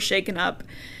 Fireheart's a little shaken up,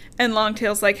 and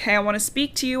Longtail's like, hey, I want to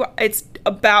speak to you. It's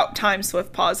about time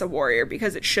Swiftpaw's a warrior,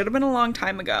 because it should have been a long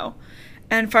time ago.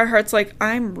 And Fireheart's like,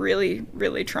 I'm really,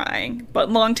 really trying. But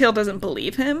Longtail doesn't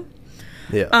believe him.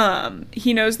 Yeah.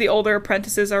 He knows the older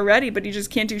apprentices are ready, but he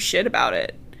just can't do shit about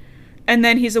it. And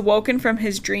then he's awoken from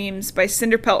his dreams by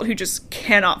Cinderpelt, who just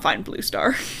cannot find Blue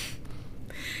Star.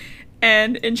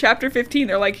 And in chapter 15,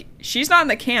 they're like, she's not in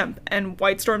the camp. And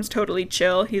Whitestorm's totally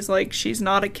chill. He's like, she's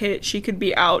not a kid. She could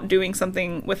be out doing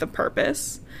something with a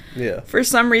purpose. Yeah. For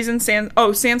some reason,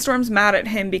 Sandstorm's mad at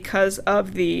him because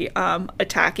of the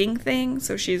attacking thing.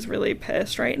 So she's really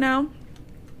pissed right now.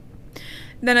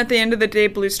 Then at the end of the day,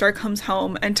 Blue Star comes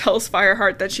home and tells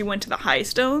Fireheart that she went to the High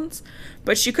Stones,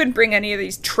 but she couldn't bring any of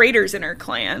these traitors in her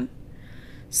clan.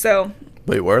 So...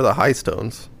 Wait, where are the High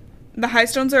Stones? The High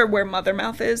Stones are where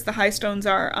Mothermouth is. The High Stones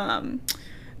are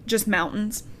just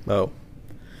mountains. Oh.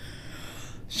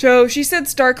 So she said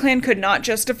StarClan could not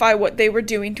justify what they were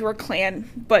doing to her clan,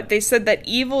 but they said that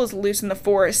evil is loose in the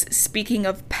forest, speaking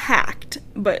of pack,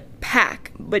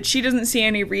 but she doesn't see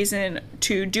any reason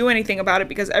to do anything about it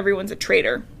because everyone's a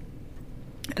traitor.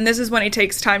 And this is when he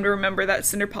takes time to remember that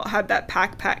Cinderpelt had that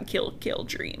pack, kill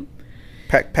dream.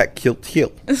 Pack, kill.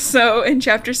 So in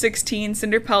chapter 16,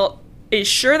 Cinderpelt is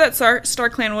sure that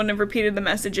StarClan wouldn't have repeated the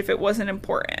message if it wasn't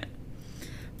important.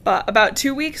 But about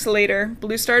 2 weeks later,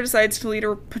 Blue Star decides to lead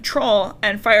a patrol,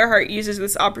 and Fireheart uses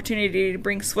this opportunity to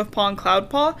bring Swiftpaw and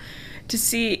Cloudpaw to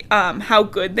see how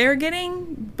good they're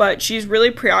getting, but she's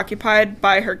really preoccupied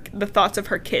by the thoughts of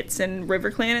her kits and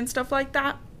RiverClan and stuff like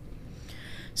that.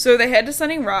 So they head to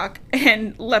Sunning Rock,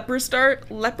 and Leopard Star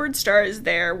is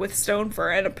there with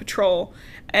Stonefur and a patrol,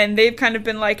 and they've kind of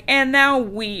been like, and now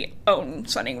we own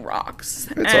Sunning Rocks.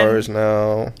 It's ours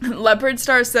now. Leopard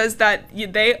Star says that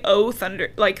they owe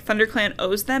ThunderClan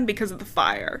owes them because of the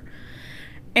fire.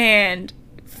 And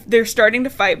they're starting to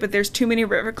fight, but there's too many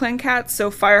RiverClan cats,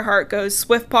 so Fireheart goes,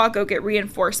 Swiftpaw, go get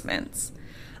reinforcements.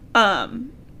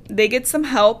 They get some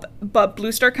help, but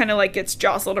Blue Star kind of gets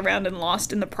jostled around and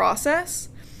lost in the process.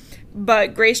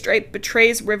 But Graystripe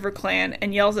betrays RiverClan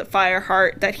and yells at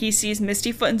Fireheart that he sees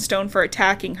Mistyfoot and Stonefur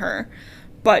attacking her,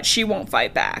 but she won't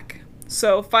fight back.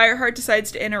 So Fireheart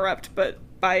decides to interrupt, but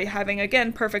by having,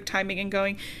 again, perfect timing and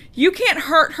going, you can't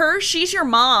hurt her, she's your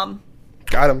mom.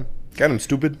 Got him,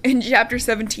 stupid. In chapter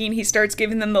 17, he starts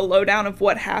giving them the lowdown of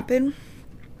what happened.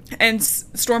 And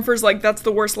Stormfur's like, that's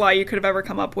the worst lie you could have ever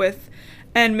come up with.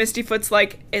 And Mistyfoot's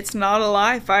like, it's not a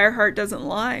lie, Fireheart doesn't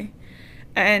lie.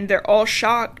 And they're all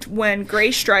shocked when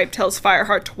Graystripe tells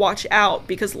Fireheart to watch out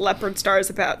because Leopard Star is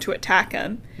about to attack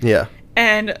him. Yeah.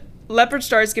 And Leopard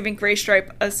Star is giving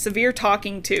Graystripe a severe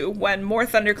talking to when more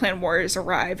ThunderClan warriors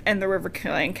arrive and the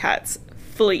RiverClan cats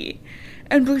flee.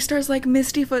 And Blue Star's like,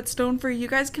 Mistyfoot, Stonefur, you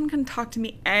guys can talk to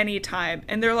me anytime.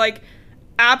 And they're like,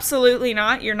 absolutely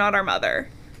not, you're not our mother.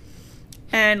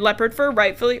 And Leopard Star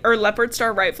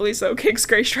rightfully so kicks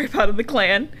Gray Stripe out of the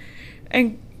clan.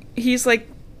 And he's like,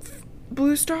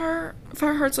 Blue Star,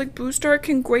 Fireheart's like, Blue Star,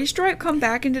 can Gray Stripe come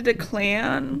back into the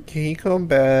clan? Can he come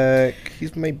back?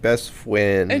 He's my best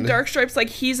friend. And Dark Stripe's like,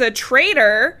 he's a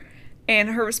traitor.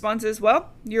 And her response is, well,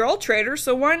 you're all traitors,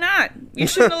 so why not? You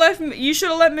should have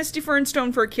let Misty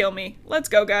Fernstone kill me. Let's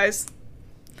go, guys.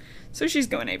 So she's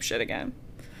going apeshit again.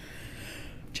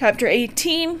 Chapter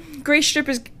 18. Gray Stripe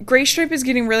is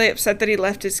getting really upset that he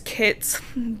left his kits,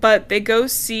 but they go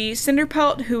see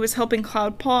Cinderpelt, who is helping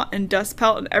Cloudpaw, and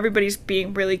Dustpelt, and everybody's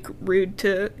being really rude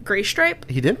to Gray Stripe.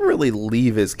 He didn't really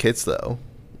leave his kits, though.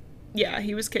 Yeah,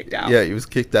 he was kicked out. Yeah, he was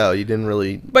kicked out. He didn't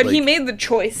really... But he made the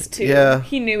choice to. Yeah.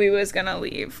 He knew he was gonna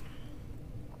leave.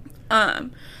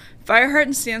 Fireheart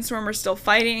and Sandstorm are still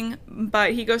fighting,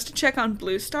 but he goes to check on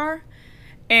Blue Star.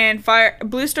 And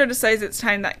Blue Star decides it's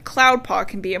time that Cloudpaw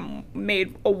can be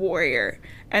made a warrior.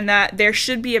 And that there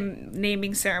should be a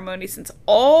naming ceremony since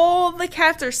all the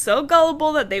cats are so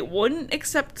gullible that they wouldn't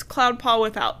accept Cloudpaw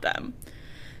without them.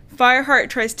 Fireheart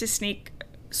tries to sneak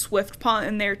Swiftpaw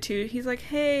in there too. He's like,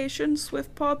 hey, shouldn't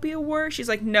Swiftpaw be a warrior? She's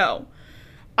like, no.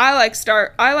 I like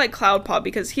Cloudpaw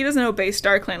because he doesn't obey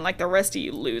StarClan like the rest of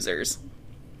you losers.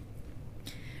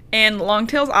 And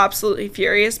Longtail's absolutely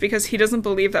furious because he doesn't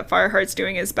believe that Fireheart's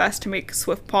doing his best to make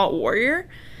Swiftpaw a warrior.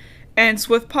 And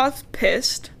Swiftpaw's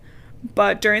pissed.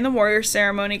 But during the warrior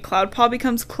ceremony, Cloudpaw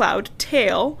becomes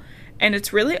Cloudtail. And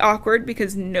it's really awkward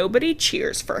because nobody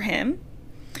cheers for him.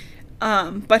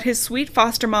 But his sweet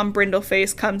foster mom,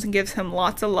 Brindleface, comes and gives him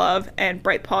lots of love. And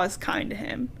Brightpaw is kind to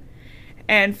him.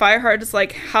 And Fireheart is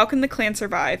like, how can the clan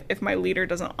survive if my leader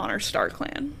doesn't honor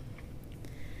StarClan?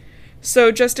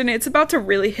 So, Justin, it's about to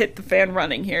really hit the fan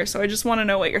running here, so I just want to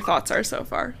know what your thoughts are so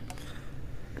far.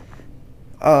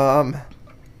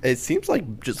 It seems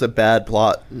like just a bad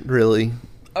plot, really.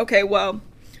 Okay, well,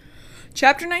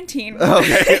 Chapter 19.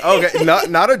 Okay,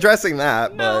 not addressing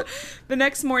that, no. but... The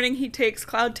next morning, he takes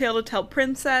Cloudtail to tell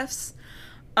Princess.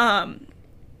 When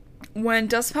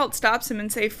Dustpelt stops him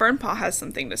and say Fernpaw has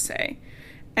something to say.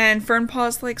 And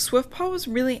Fernpaw's like, Swiftpaw was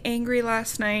really angry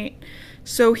last night,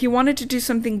 so he wanted to do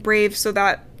something brave so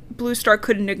that Blue Star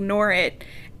couldn't ignore it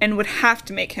and would have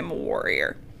to make him a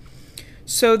warrior.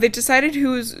 So they decided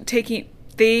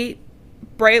Brightpaw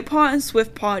and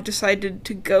Swiftpaw decided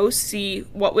to go see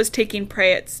what was taking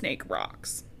prey at Snake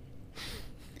Rocks.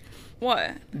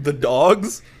 What? The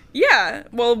dogs? Yeah,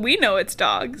 well, we know it's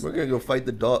dogs. We're gonna go fight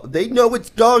the dog. They know it's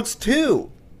dogs,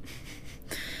 too!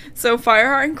 So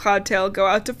Fireheart and Cloudtail go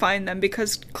out to find them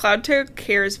because Cloudtail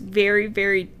cares very,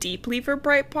 very deeply for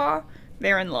Brightpaw.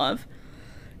 They're in love.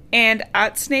 And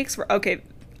at Snake's... Okay,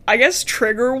 I guess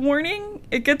trigger warning.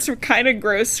 It gets kind of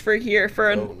gross for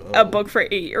a book for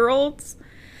 8-year-olds.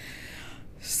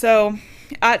 So,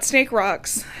 at Snake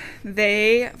Rocks,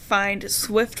 they find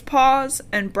Swiftpaw's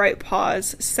and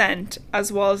Brightpaw's scent,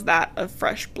 as well as that of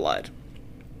fresh blood.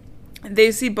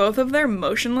 They see both of their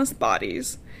motionless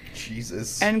bodies.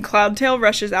 Jesus. And Cloudtail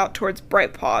rushes out towards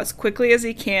Brightpaw as quickly as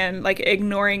he can, like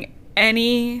ignoring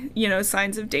any,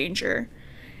 signs of danger.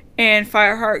 And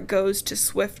Fireheart goes to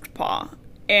Swiftpaw.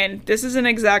 And this is an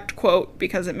exact quote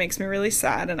because it makes me really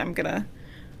sad and I'm gonna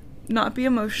not be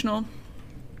emotional.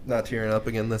 Not tearing up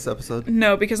again this episode?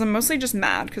 No, because I'm mostly just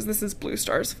mad because this is Blue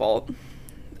Star's fault.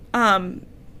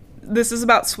 This is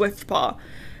about Swiftpaw.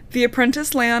 The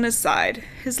apprentice lay on his side,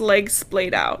 his legs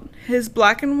splayed out. His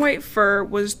black and white fur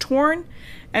was torn,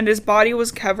 and his body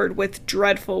was covered with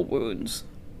dreadful wounds,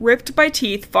 ripped by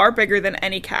teeth far bigger than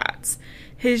any cat's.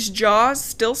 His jaws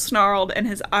still snarled, and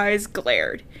his eyes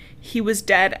glared. He was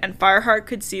dead, and Fireheart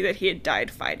could see that he had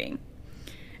died fighting.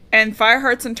 And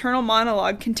Fireheart's internal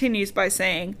monologue continues by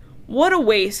saying, "What a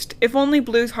waste, if only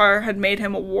Blue Star had made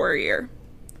him a warrior."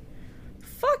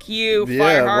 Fuck you,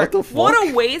 Fireheart. What the fuck? What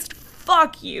a waste.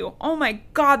 Fuck you. Oh my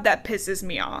god, that pisses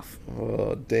me off.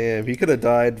 Oh, damn. He could have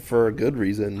died for a good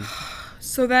reason.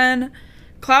 So then,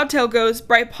 Cloudtail goes,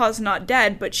 Brightpaw's not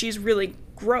dead, but she's really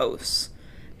gross.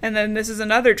 And then this is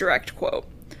another direct quote.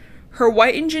 Her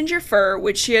white and ginger fur,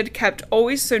 which she had kept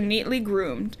always so neatly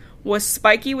groomed, was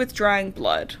spiky with drying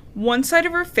blood. One side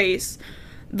of her face,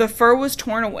 the fur was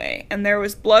torn away, and there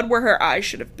was blood where her eyes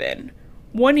should have been.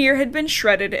 One ear had been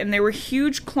shredded, and there were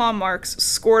huge claw marks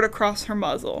scored across her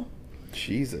muzzle.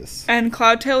 Jesus. And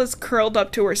Cloudtail is curled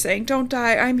up to her saying, "Don't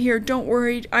die, I'm here, don't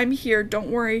worry, I'm here, don't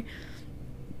worry."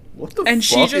 What the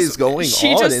fuck is going on in this book?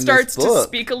 She just starts to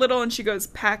speak a little and she goes,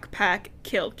 "Pack, pack,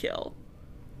 kill, kill."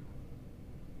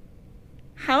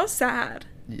 How sad.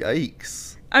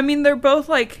 Yikes. I mean, they're both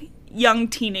like young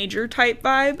teenager type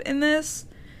vibe in this.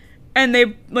 And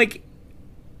they, like,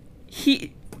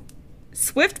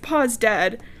 Swiftpaw's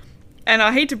dead, and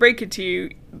I hate to break it to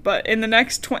you, but in the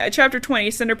next chapter 20,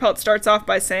 Cinderpelt starts off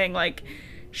by saying, like,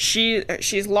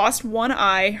 she's lost one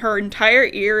eye, her entire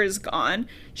ear is gone,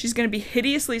 she's gonna be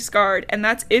hideously scarred, and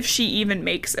that's if she even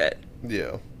makes it.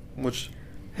 Yeah. Which,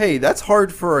 hey, that's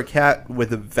hard for a cat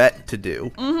with a vet to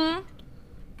do. Mm-hmm.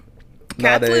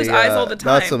 Cats lose eyes all the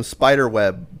time. Not some spider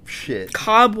web shit.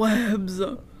 Cobwebs.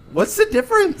 What's the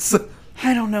difference?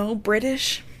 I don't know.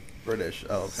 British. Oh,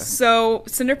 okay. So,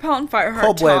 Cinderpelt and Fireheart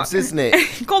Cobwebs, isn't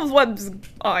it? Cobwebs.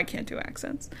 Oh, I can't do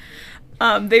accents.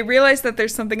 They realize that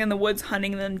there's something in the woods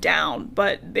hunting them down,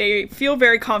 but they feel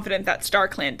very confident that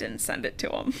StarClan didn't send it to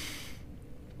them.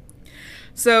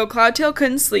 So, Cloudtail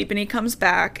couldn't sleep, and he comes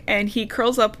back, and he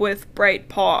curls up with Bright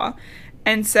Paw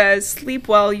and says, "Sleep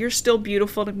well, you're still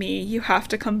beautiful to me, you have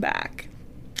to come back."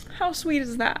 How sweet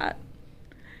is that?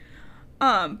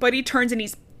 But he turns and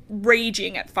he's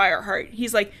raging at Fireheart.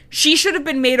 He's like, she should have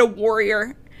been made a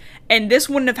warrior, and this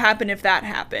wouldn't have happened if that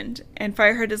happened. And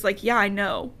Fireheart is like, yeah, I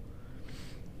know.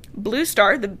 Blue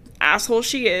Star, the asshole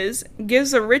she is,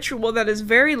 gives a ritual that is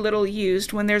very little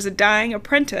used when there's a dying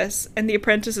apprentice, and the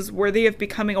apprentice is worthy of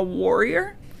becoming a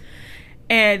warrior,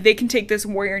 and they can take this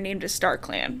warrior named a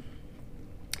StarClan.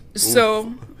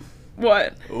 So,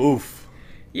 what? Oof.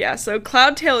 Yeah, so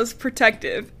Cloudtail is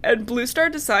protective, and Blue Star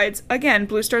decides, again,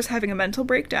 Blue Star's having a mental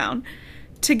breakdown,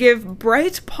 to give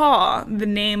Bright Paw the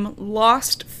name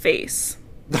Lost Face.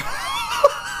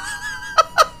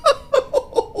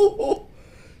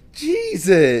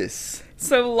 Jesus.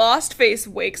 So Lost Face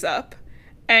wakes up,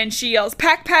 and she yells,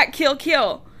 "Pack, pack, kill,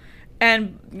 kill!"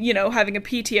 And, having a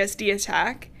PTSD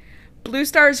attack. Blue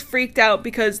Star is freaked out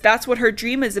because that's what her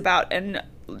dream is about, and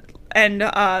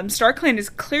StarClan is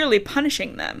clearly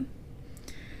punishing them.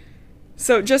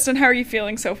 So, Justin, how are you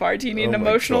feeling so far? Do you need an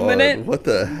emotional minute? What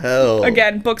the hell?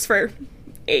 Again, books for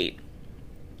 8.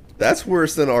 That's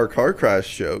worse than our car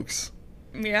crash jokes.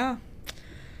 Yeah.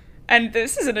 And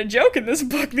this isn't a joke in this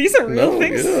book. These are real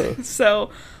things. Yeah. So,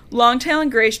 Longtail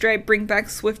and Graystripe bring back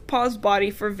Swiftpaw's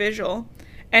body for Vigil,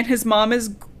 and his mom is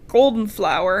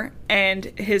Goldenflower, and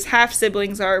his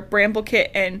half-siblings are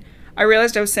Bramblekit, and I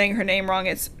realized I was saying her name wrong.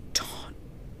 It's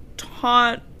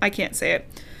I can't say it.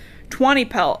 Tawny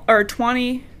Paw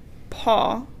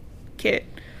Kit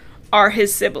are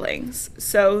his siblings.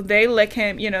 So they lick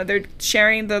him, they're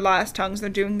sharing the last tongues, they're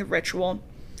doing the ritual.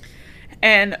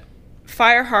 And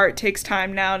Fireheart takes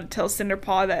time now to tell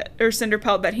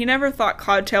Cinderpelt that he never thought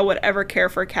Cloudtail would ever care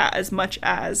for Cat as much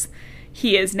as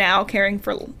he is now caring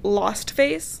for Lost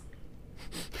Face.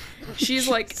 She's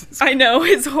like, I know,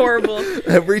 it's horrible.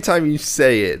 Every time you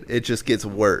say it, it just gets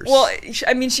worse. Well,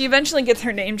 I mean, she eventually gets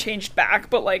her name changed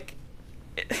back, but, like,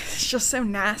 it's just so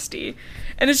nasty.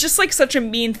 And it's just, like, such a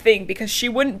mean thing, because she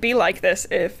wouldn't be like this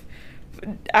if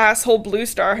asshole Blue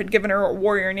Star had given her a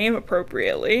warrior name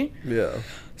appropriately. Yeah.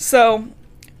 So,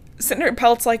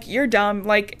 Cinderpelt's like, you're dumb.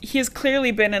 Like, he has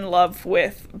clearly been in love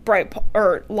with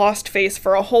Lost Face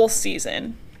for a whole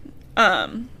season.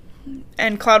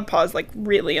 And Cloudpaw's, like,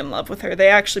 really in love with her. They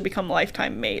actually become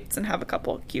lifetime mates and have a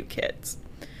couple of cute kids.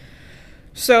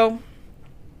 So,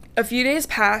 a few days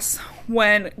pass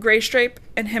when Graystripe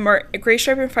and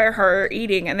Fireheart are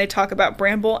eating, and they talk about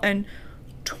Bramble and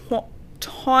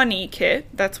Tawny Kit.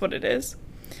 That's what it is.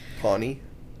 Tawny?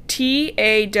 Tawny.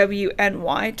 I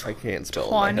can't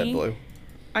spell. My head blue.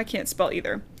 I can't spell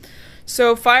either.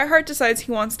 So, Fireheart decides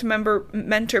he wants to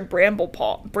mentor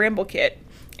Bramblekit.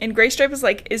 And Graystripe is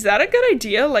like, is that a good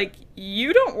idea? Like,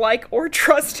 you don't like or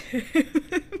trust him.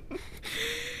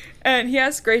 And he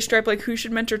asks Graystripe, like, who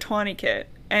should mentor Tawny Kit?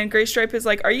 And Graystripe is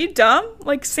like, are you dumb?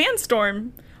 Like,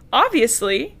 Sandstorm,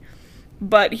 obviously.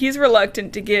 But he's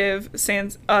reluctant to give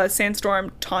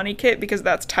Sandstorm Tawny Kit because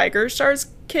that's Tiger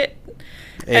Star's kit.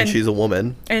 And she's a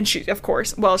woman. And she, of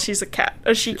course, well, she's a cat.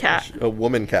 A she-cat. A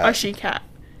woman cat. A she-cat.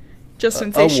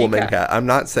 Justin says she-cat. A woman cat. I'm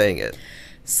not saying it.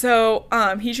 So,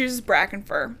 he chooses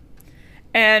Brackenfur.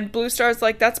 And Blue Star's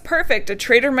like, that's perfect, a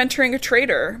traitor mentoring a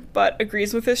traitor, but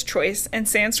agrees with his choice. And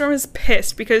Sandstorm is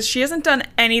pissed because she hasn't done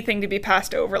anything to be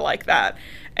passed over like that.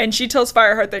 And she tells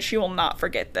Fireheart that she will not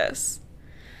forget this.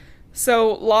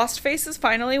 So, Lost Face is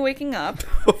finally waking up.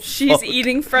 She's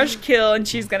eating fresh kill, and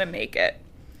she's gonna make it.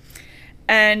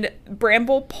 And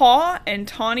Bramble Paw and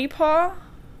Tawny Paw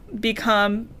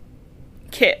become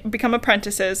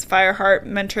apprentices. Fireheart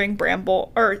mentoring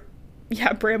Bramble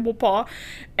Paw,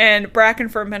 and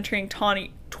Brackenfur mentoring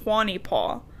Tawny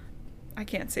Paw. I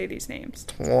can't say these names.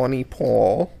 Tawny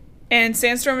Paw. And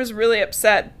Sandstorm is really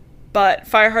upset, but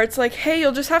Fireheart's like, hey,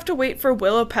 you'll just have to wait for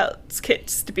Willowpelt's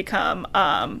kits to become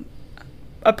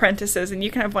apprentices, and you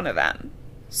can have one of them.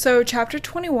 So, chapter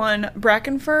 21,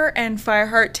 Brackenfur and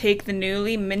Fireheart take the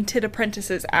newly minted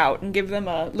apprentices out and give them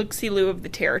a look-see-loo of the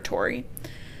territory.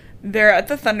 They're at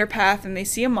the Thunderpath and they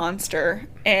see a monster,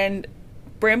 and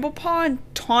Bramblepaw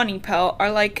and Tawnypelt are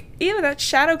like, ew, that's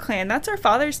Shadow Clan, that's our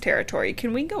father's territory,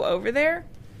 can we go over there?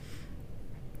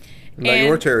 Not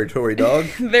your territory, dog.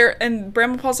 And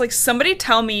Bramblepaw's like, somebody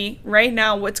tell me right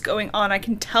now what's going on. I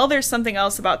can tell there's something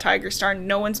else about Tiger Star and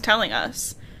no one's telling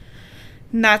us.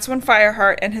 And that's when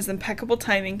Fireheart and his impeccable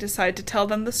timing decide to tell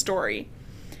them the story.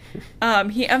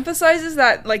 He emphasizes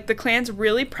that, like, the clan's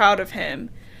really proud of him,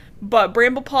 but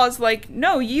Bramblepaw's like,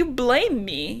 no, you blame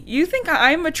me. You think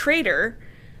I'm a traitor.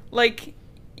 Like,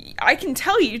 I can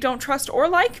tell you don't trust or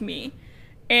like me.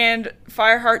 And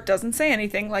Fireheart doesn't say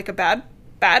anything, like a bad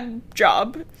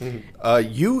job.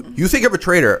 You think I'm a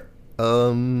traitor.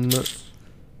 So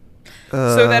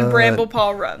then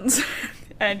Bramblepaw runs,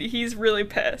 and he's really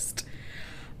pissed.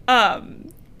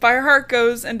 Fireheart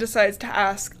goes and decides to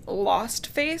ask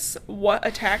Lostface what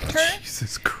attacked her.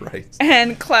 Jesus Christ.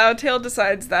 And Cloudtail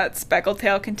decides that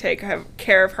Speckletail can take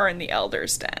care of her in the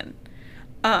Elder's Den.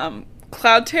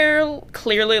 Cloudtail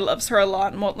clearly loves her a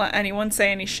lot and won't let anyone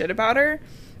say any shit about her.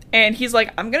 And he's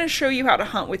like, I'm going to show you how to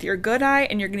hunt with your good eye,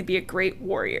 and you're going to be a great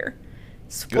warrior.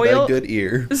 Good eye, good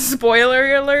ear.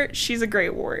 Spoiler alert, she's a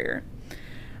great warrior.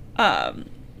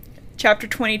 Chapter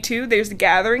 22, there's the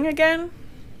gathering again,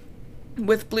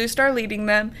 with Bluestar leading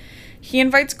them. He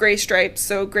invites Graystripe,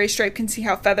 so Graystripe can see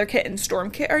how Featherkit and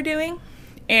Stormkit are doing.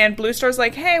 And Bluestar's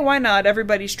like, hey, why not?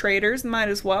 Everybody's traders, might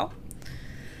as well.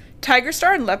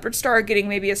 Tigerstar and Leopardstar are getting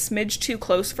maybe a smidge too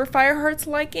close for Fireheart's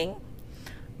liking.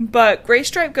 But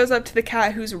Graystripe goes up to the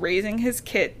cat who's raising his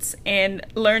kits and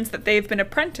learns that they've been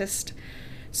apprenticed.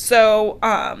 So,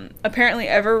 apparently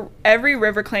every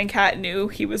RiverClan cat knew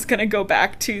he was going to go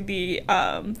back to the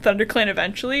ThunderClan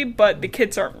eventually, but the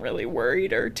kids aren't really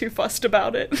worried or too fussed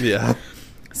about it. Yeah.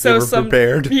 So they were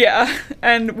prepared. Yeah,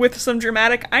 and with some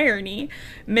dramatic irony,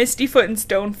 Mistyfoot and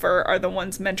Stonefur are the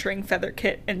ones mentoring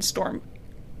Featherkit and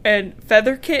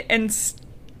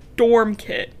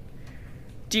Stormkit.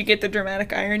 Do you get the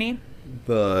dramatic irony?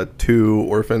 The two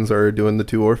orphans are doing the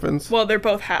two orphans? Well, they're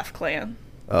both half clan.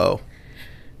 Oh.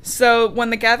 So,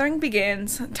 when the gathering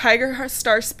begins, Tiger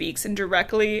Star speaks and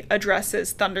directly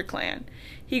addresses ThunderClan.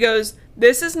 He goes,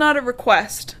 this is not a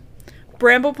request.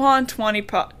 Bramblepaw and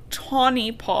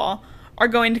Tawnypaw are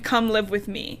going to come live with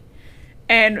me.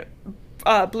 And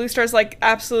Bluestar's like,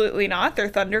 absolutely not. They're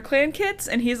ThunderClan kids.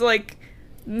 And he's like,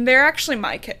 they're actually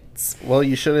my kids. Well,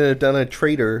 you shouldn't have done a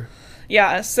traitor.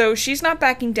 Yeah, so she's not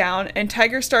backing down. And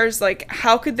Tiger Star's like,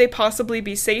 how could they possibly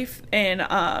be safe in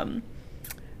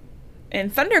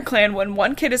ThunderClan when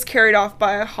one kid is carried off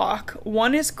by a hawk,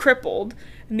 one is crippled,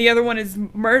 and the other one is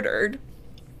murdered?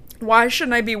 Why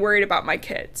shouldn't I be worried about my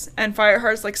kids? And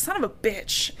Fireheart's like, son of a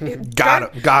bitch.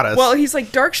 Got us. Well, he's like,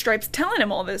 Darkstripe's telling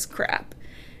him all this crap.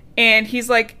 And he's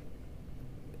like,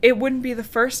 it wouldn't be the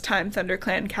first time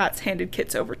ThunderClan cats handed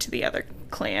kits over to another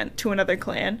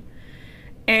clan.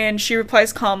 And she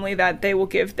replies calmly that they will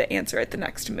give the answer at the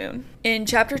next moon. In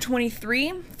chapter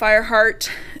 23,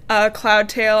 Fireheart,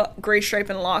 Cloudtail, Graystripe,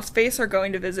 and Lostface are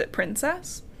going to visit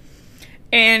Princess.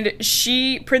 And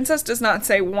Princess does not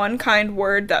say one kind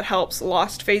word that helps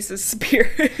Lostface's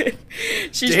spirit.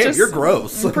 You're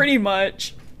gross. Pretty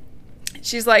much.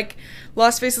 She's like,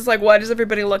 Lostface is like, why does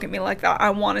everybody look at me like that? I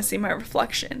want to see my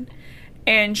reflection.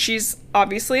 And she's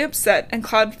obviously upset, and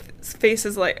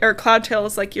Cloudtail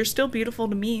is like, you're still beautiful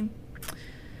to me.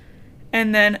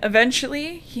 And then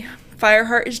eventually,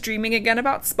 Fireheart is dreaming again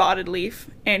about Spotted Leaf,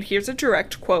 and here's a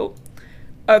direct quote.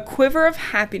 A quiver of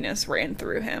happiness ran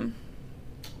through him.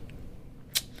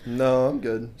 No, I'm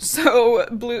good. So,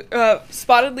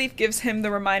 Spotted Leaf gives him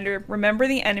the reminder, remember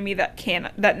the enemy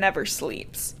that never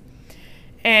sleeps.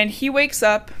 And he wakes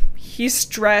up. He's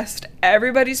stressed.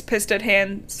 Everybody's pissed at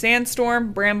him.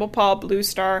 Sandstorm, Bramblepaw,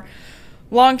 Bluestar,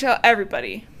 Longtail,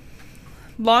 everybody.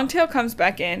 Longtail comes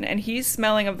back in, and he's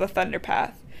smelling of the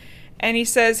Thunderpath. And he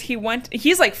says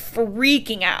he's like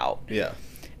freaking out. Yeah.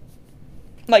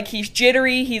 Like, he's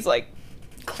jittery. He's like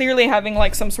clearly having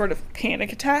like some sort of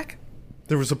panic attack.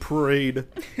 There was a parade.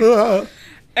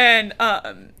 And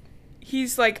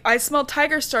he's like, I smelled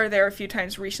Tiger Star there a few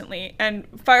times recently. And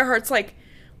Fireheart's like,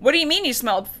 what do you mean you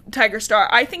smelled Tiger Star?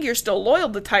 I think you're still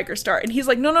loyal to Tiger Star. And he's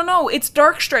like, no, it's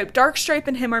Darkstripe. Darkstripe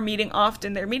and him are meeting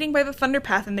often. They're meeting by the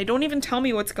Thunderpath, and they don't even tell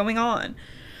me what's going on.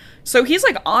 So he's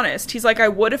like honest. He's like, I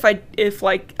would if I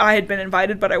had been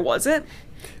invited, but I wasn't.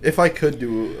 If I could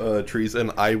do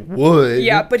treason, I would.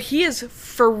 Yeah, but he is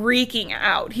freaking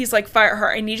out. He's like,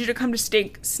 Fireheart, I need you to come to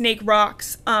Snake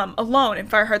Rocks alone. And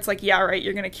Fireheart's like, yeah, right,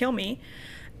 you're gonna kill me.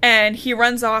 And he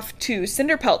runs off to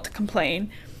Cinderpelt to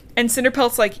complain. And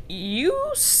Cinderpelt's like,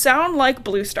 you sound like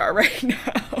Blue Star right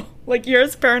now. Like, you're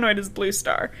as paranoid as Blue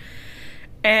Star.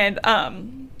 And,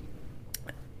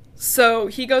 so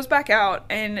he goes back out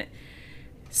and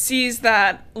sees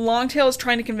that Longtail is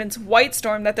trying to convince White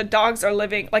Storm that the dogs are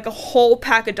living, like a whole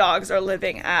pack of dogs are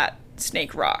living at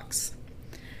Snake Rocks.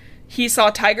 He saw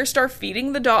Tiger Star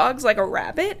feeding the dogs like a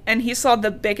rabbit, and he saw the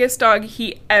biggest dog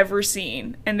he ever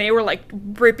seen. And they were like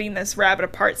ripping this rabbit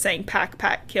apart saying, pack,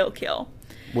 pack, kill, kill.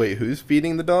 Wait, who's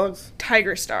feeding the dogs?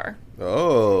 Tiger Star.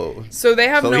 Oh. So they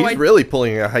have no idea. So he's really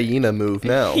pulling a hyena move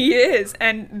now. He is,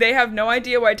 and they have no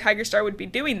idea why Tiger Star would be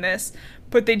doing this,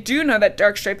 but they do know that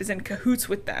Darkstripe is in cahoots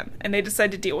with them, and they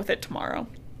decide to deal with it tomorrow.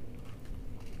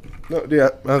 Oh,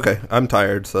 yeah, okay. I'm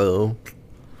tired, so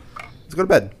let's go to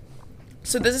bed.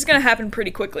 So this is going to happen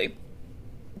pretty quickly.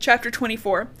 Chapter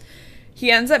 24. He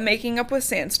ends up making up with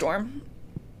Sandstorm,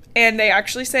 and they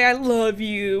actually say, I love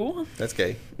you. That's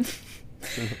gay.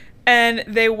 And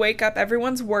they wake up,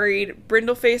 everyone's worried.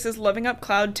 Brindleface is loving up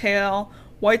Cloudtail.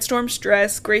 White Storm's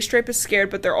stressed. Graystripe is scared,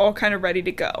 but they're all kind of ready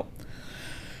to go.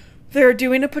 They're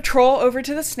doing a patrol over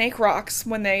to the Snake Rocks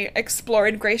when they explore,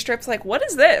 and Graystripe's like, what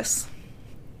is this?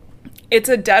 It's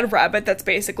a dead rabbit that's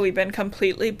basically been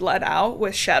completely bled out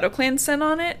with ShadowClan scent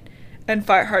on it. And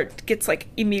Fireheart gets, like,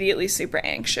 immediately super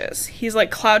anxious. He's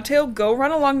like, Cloudtail, go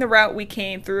run along the route we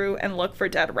came through and look for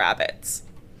dead rabbits.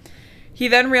 He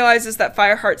then realizes that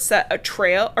Fireheart set a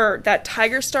trail, or that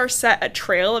Tiger Star set a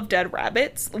trail of dead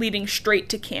rabbits leading straight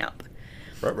to camp.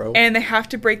 Ruh-roh. And they have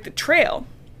to break the trail.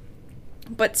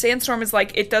 But Sandstorm is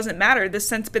like, it doesn't matter. This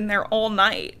scent's been there all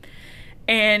night.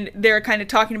 And they're kind of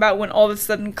talking about when all of a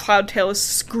sudden Cloudtail is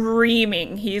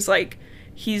screaming. He's like,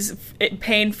 he's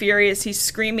pain furious. He's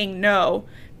screaming no,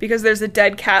 because there's a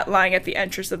dead cat lying at the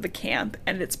entrance of the camp,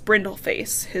 and it's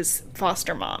Brindleface, his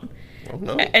foster mom. Oh,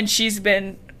 no. And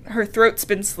her throat's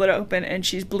been slit open, and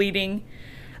she's bleeding.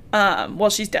 Well,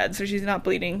 she's dead, so she's not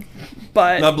bleeding.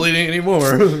 But not bleeding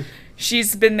anymore.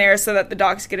 She's been there so that the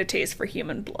dogs get a taste for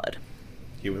human blood.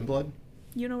 Human blood?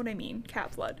 You know what I mean.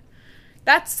 Cat blood.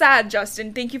 That's sad,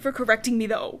 Justin. Thank you for correcting me,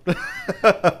 though.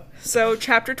 So,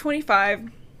 chapter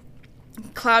 25.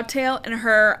 Cloudtail and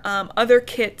her other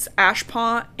kits,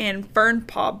 Ashpaw and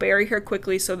Fernpaw, bury her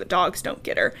quickly so the dogs don't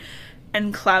get her.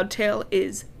 And Cloudtail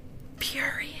is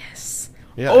furious.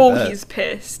 Yeah, he's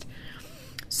pissed.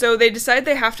 So they decide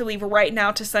they have to leave right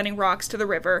now to Sunning Rocks to the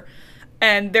river,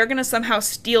 and they're going to somehow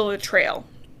steal the trail.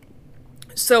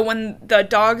 So when the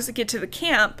dogs get to the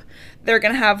camp, they're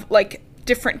going to have, like,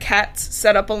 different cats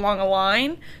set up along a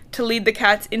line to lead the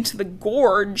cats into the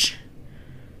gorge,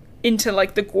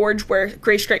 the gorge where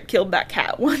Graystripe killed that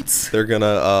cat once. They're going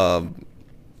to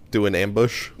do an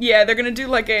ambush? Yeah, they're going to do,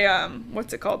 like, a,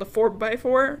 what's it called, a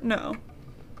 4x4? No.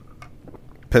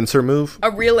 Pincer move?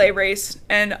 A relay race,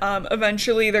 and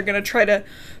eventually they're going to try to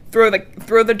throw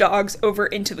the dogs over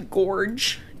into the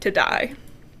gorge to die.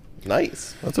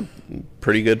 Nice. That's a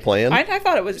pretty good plan. I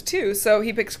thought it was too. So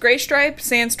he picks Graystripe,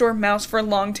 Sandstorm, Mousefur,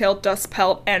 Longtail,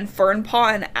 Dustpelt, and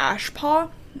Fernpaw and Ashpaw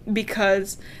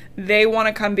because they want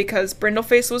to come because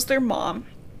Brindleface was their mom.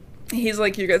 He's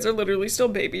like, you guys are literally still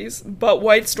babies. But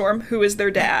White Storm, who is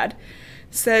their dad,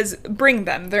 says, bring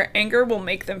them. Their anger will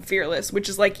make them fearless, which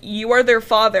is like, you are their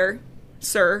father,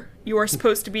 sir. You are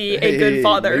supposed to be a good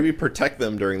father. Maybe protect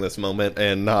them during this moment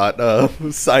and not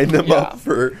sign them up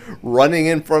for running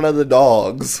in front of the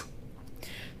dogs.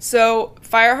 So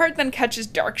Fireheart then catches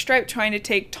Darkstripe trying to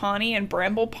take Tawny and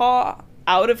Bramblepaw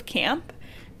out of camp.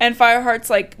 And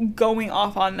Fireheart's like going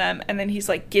off on them, and then he's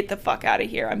like, "Get the fuck out of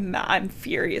here! I'm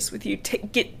furious with you.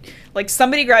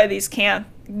 Somebody grab these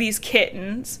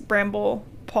kittens,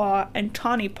 Bramblepaw and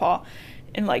Tawnypaw,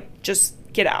 and like just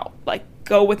get out. Like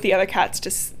go with the other cats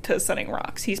to Sunning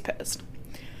Rocks." He's pissed.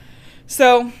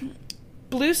 So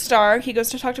Blue Star, he goes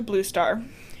to talk to Blue Star.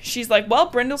 She's like, "Well,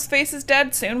 Brindleface is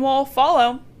dead. Soon we'll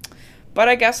follow, but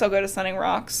I guess I'll go to Sunning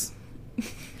Rocks."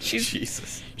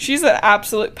 She's an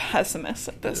absolute pessimist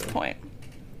at this point.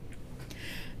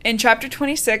 In chapter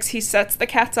 26, he sets the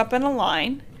cats up in a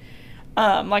line.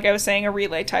 Like I was saying, a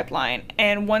relay type line.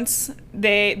 And once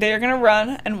they're going to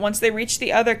run, and once they reach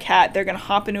the other cat, they're going to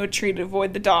hop into a tree to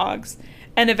avoid the dogs.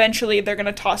 And eventually they're going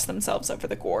to toss themselves over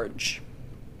the gorge.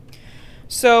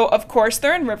 So, of course,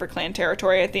 they're in RiverClan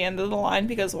territory at the end of the line,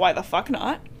 because why the fuck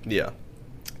not? Yeah.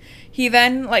 He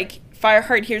then,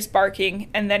 Fireheart hears barking,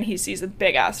 and then he sees a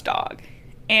big-ass dog.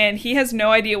 And he has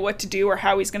no idea what to do or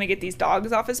how he's going to get these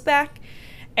dogs off his back.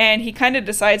 And he kind of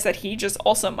decides that he just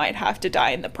also might have to die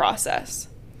in the process.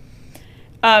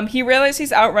 He realizes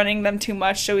he's outrunning them too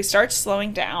much, so he starts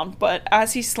slowing down. But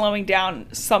as he's slowing down,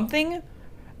 something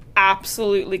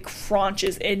absolutely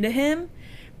crunches into him.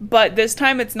 But this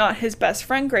time it's not his best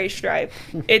friend Gray Stripe,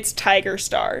 it's Tiger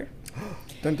Star.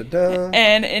 Dun, dun, dun.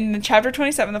 And in chapter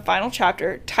 27, the final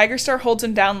chapter, Tiger Star holds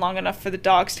him down long enough for the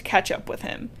dogs to catch up with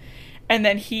him. And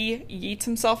then he yeets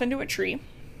himself into a tree.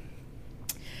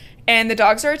 And the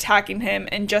dogs are attacking him,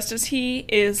 and just as he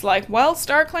is like, well,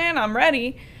 Star Clan, I'm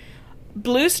ready,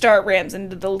 Blue Star rams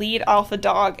into the lead alpha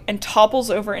dog and topples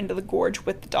over into the gorge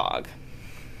with the dog.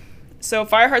 So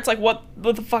Fireheart's like, what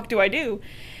the fuck do I do?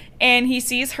 And he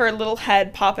sees her little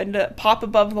head pop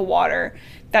above the water,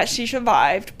 that she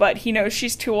survived, but he knows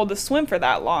she's too old to swim for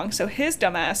that long, so his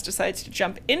dumbass decides to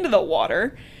jump into the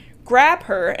water, grab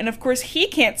her, and of course he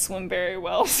can't swim very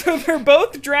well, so they're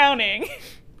both drowning.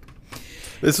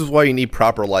 This is why you need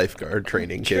proper lifeguard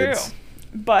training, kids. True.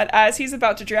 But as he's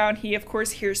about to drown, he of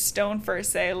course hears Stonefur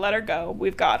say, let her go,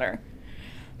 we've got her.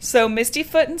 So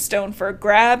Mistyfoot and Stonefur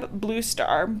grab Blue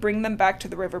Star, bring them back to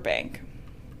the riverbank.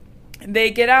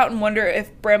 They get out and wonder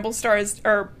if Blue Star is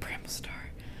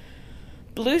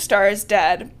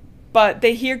dead, but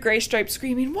they hear Gray Stripe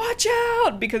screaming, watch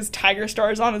out, because Tiger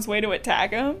Star is on his way to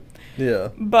attack him. Yeah.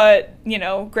 But, you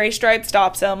know, Gray Stripe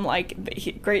stops him,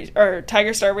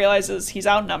 Tiger Star realizes he's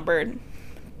outnumbered.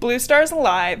 Blue Star's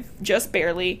alive, just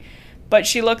barely, but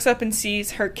she looks up and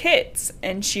sees her kids,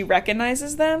 and she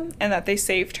recognizes them, and that they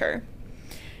saved her.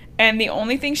 And the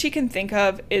only thing she can think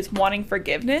of is wanting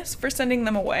forgiveness for sending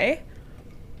them away.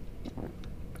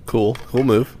 Cool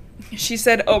move. She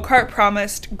said Oakhart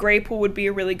promised Graypool would be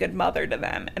a really good mother to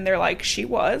them, and they're like, she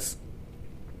was.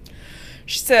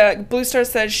 She said, Blue Star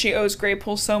says she owes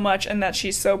Graypool so much and that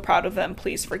she's so proud of them,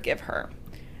 please forgive her.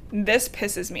 This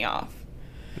pisses me off.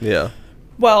 Yeah.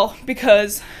 Well,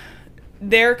 because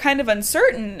they're kind of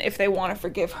uncertain if they want to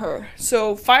forgive her.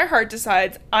 So Fireheart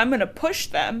decides, I'm going to push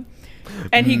them.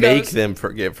 And he Make goes, them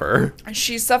forgive her.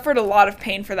 She suffered a lot of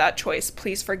pain for that choice,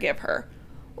 please forgive her.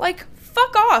 Like,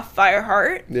 fuck off,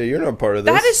 Fireheart. Yeah, you're not part of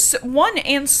this. That is one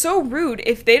and so rude.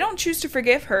 If they don't choose to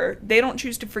forgive her, they don't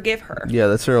choose to forgive her. Yeah,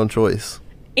 that's their own choice.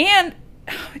 And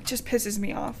it just pisses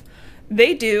me off.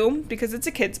 They do, because it's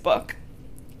a kid's book.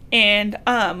 And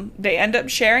they end up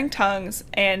sharing tongues,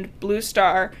 and Blue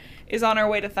Star is on her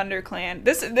way to ThunderClan.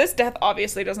 This death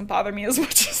obviously doesn't bother me as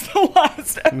much as the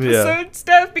last episode's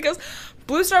death, because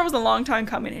Blue Star was a long time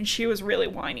coming, and she was really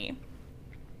whiny.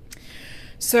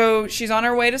 So she's on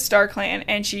her way to StarClan,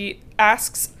 and she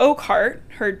asks Oakhart,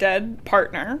 her dead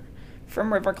partner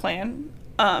from RiverClan,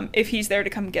 if he's there to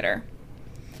come get her.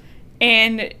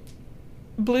 And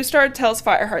Blue Star tells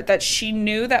Fireheart that she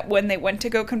knew that when they went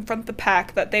to go confront the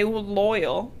pack that they were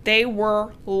loyal,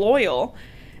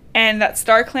 and that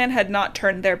StarClan had not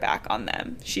turned their back on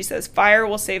them. She says, Fire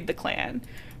will save the clan.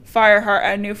 Fireheart,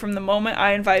 I knew from the moment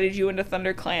I invited you into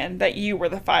ThunderClan that you were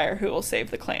the Fire who will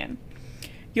save the clan.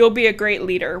 You'll be a great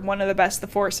leader, one of the best the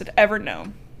Force had ever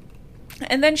known.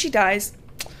 And then she dies.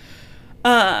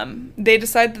 They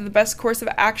decide that the best course of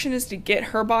action is to get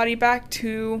her body back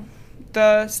to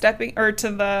the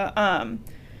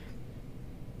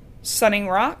Sunning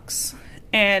Rocks,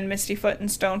 and Mistyfoot and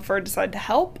Stonefur decide to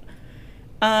help.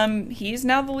 He's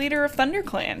now the leader of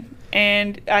ThunderClan,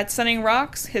 and at Sunning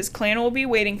Rocks, his clan will be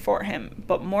waiting for him,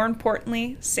 but more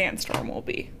importantly, Sandstorm will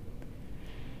be.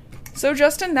 So,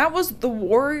 Justin, that was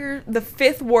the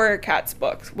fifth Warrior Cats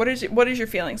book. What is your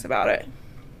feelings about it?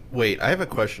 Wait, I have a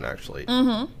question, actually.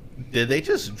 Mm-hmm. Did they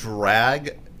just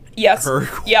drag her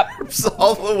corpse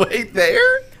all the way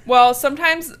there? Well,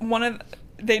 sometimes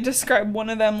they describe one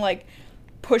of them, like,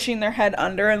 pushing their head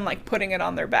under and, like, putting it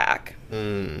on their back.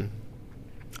 Okay.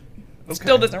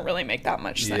 Still doesn't really make that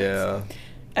much sense. Yeah.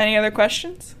 Any other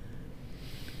questions?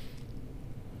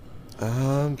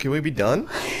 Can we be done?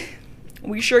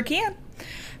 We sure can.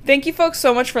 Thank you folks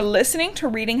so much for listening to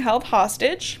Reading Held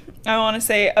Hostage. I want to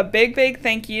say a big, big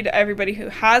thank you to everybody who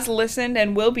has listened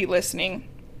and will be listening.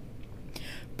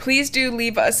 Please do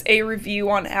leave us a review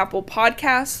on Apple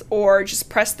Podcasts or just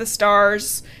press the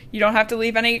stars. You don't have to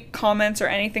leave any comments or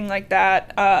anything like that.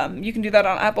 You can do that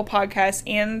on Apple Podcasts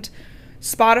and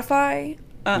Spotify.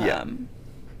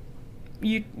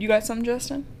 You got something,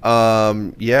 Justin?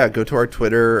 Yeah, go to our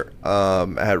Twitter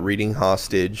at Reading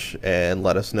Hostage and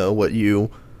let us know what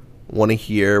you want to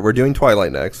hear. We're doing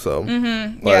Twilight next, so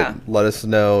let us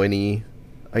know any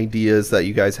ideas that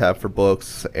you guys have for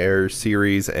books or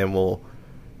series, and we'll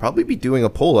probably be doing a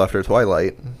poll after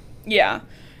Twilight. Yeah,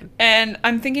 and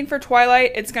I'm thinking for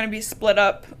Twilight, it's going to be split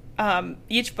up.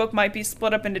 Each book might be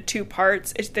split up into two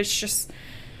parts. There's just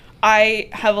I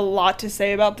have a lot to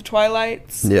say about the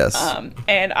Twilights. Yes.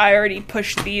 And I already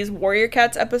pushed these Warrior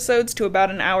Cats episodes to about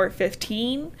an hour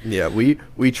 15. Yeah,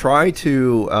 we try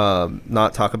to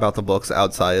not talk about the books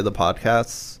outside of the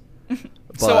podcasts.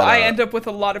 So I end up with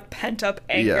a lot of pent-up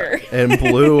anger. Yeah, and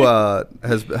Blue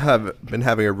has been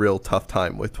having a real tough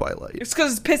time with Twilight. It's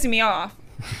because it's pissing me off.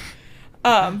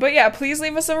 But yeah, please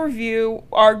leave us a review.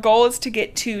 Our goal is to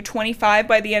get to 25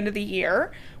 by the end of the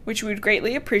year, which we would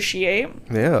greatly appreciate.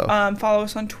 Yeah. Follow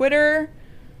us on Twitter.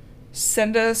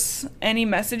 Send us any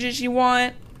messages you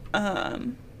want.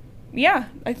 Yeah,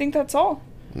 I think that's all.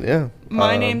 Yeah.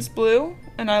 My name's Blue,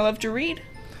 and I love to read.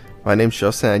 My name's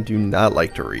Justin. I do not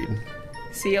like to read.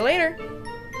 See you later.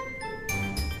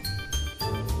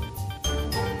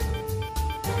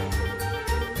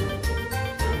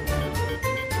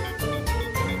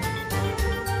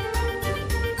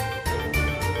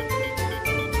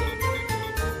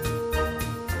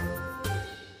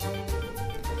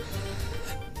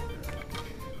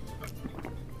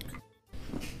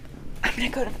 I'm gonna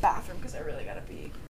go to the bathroom because I really gotta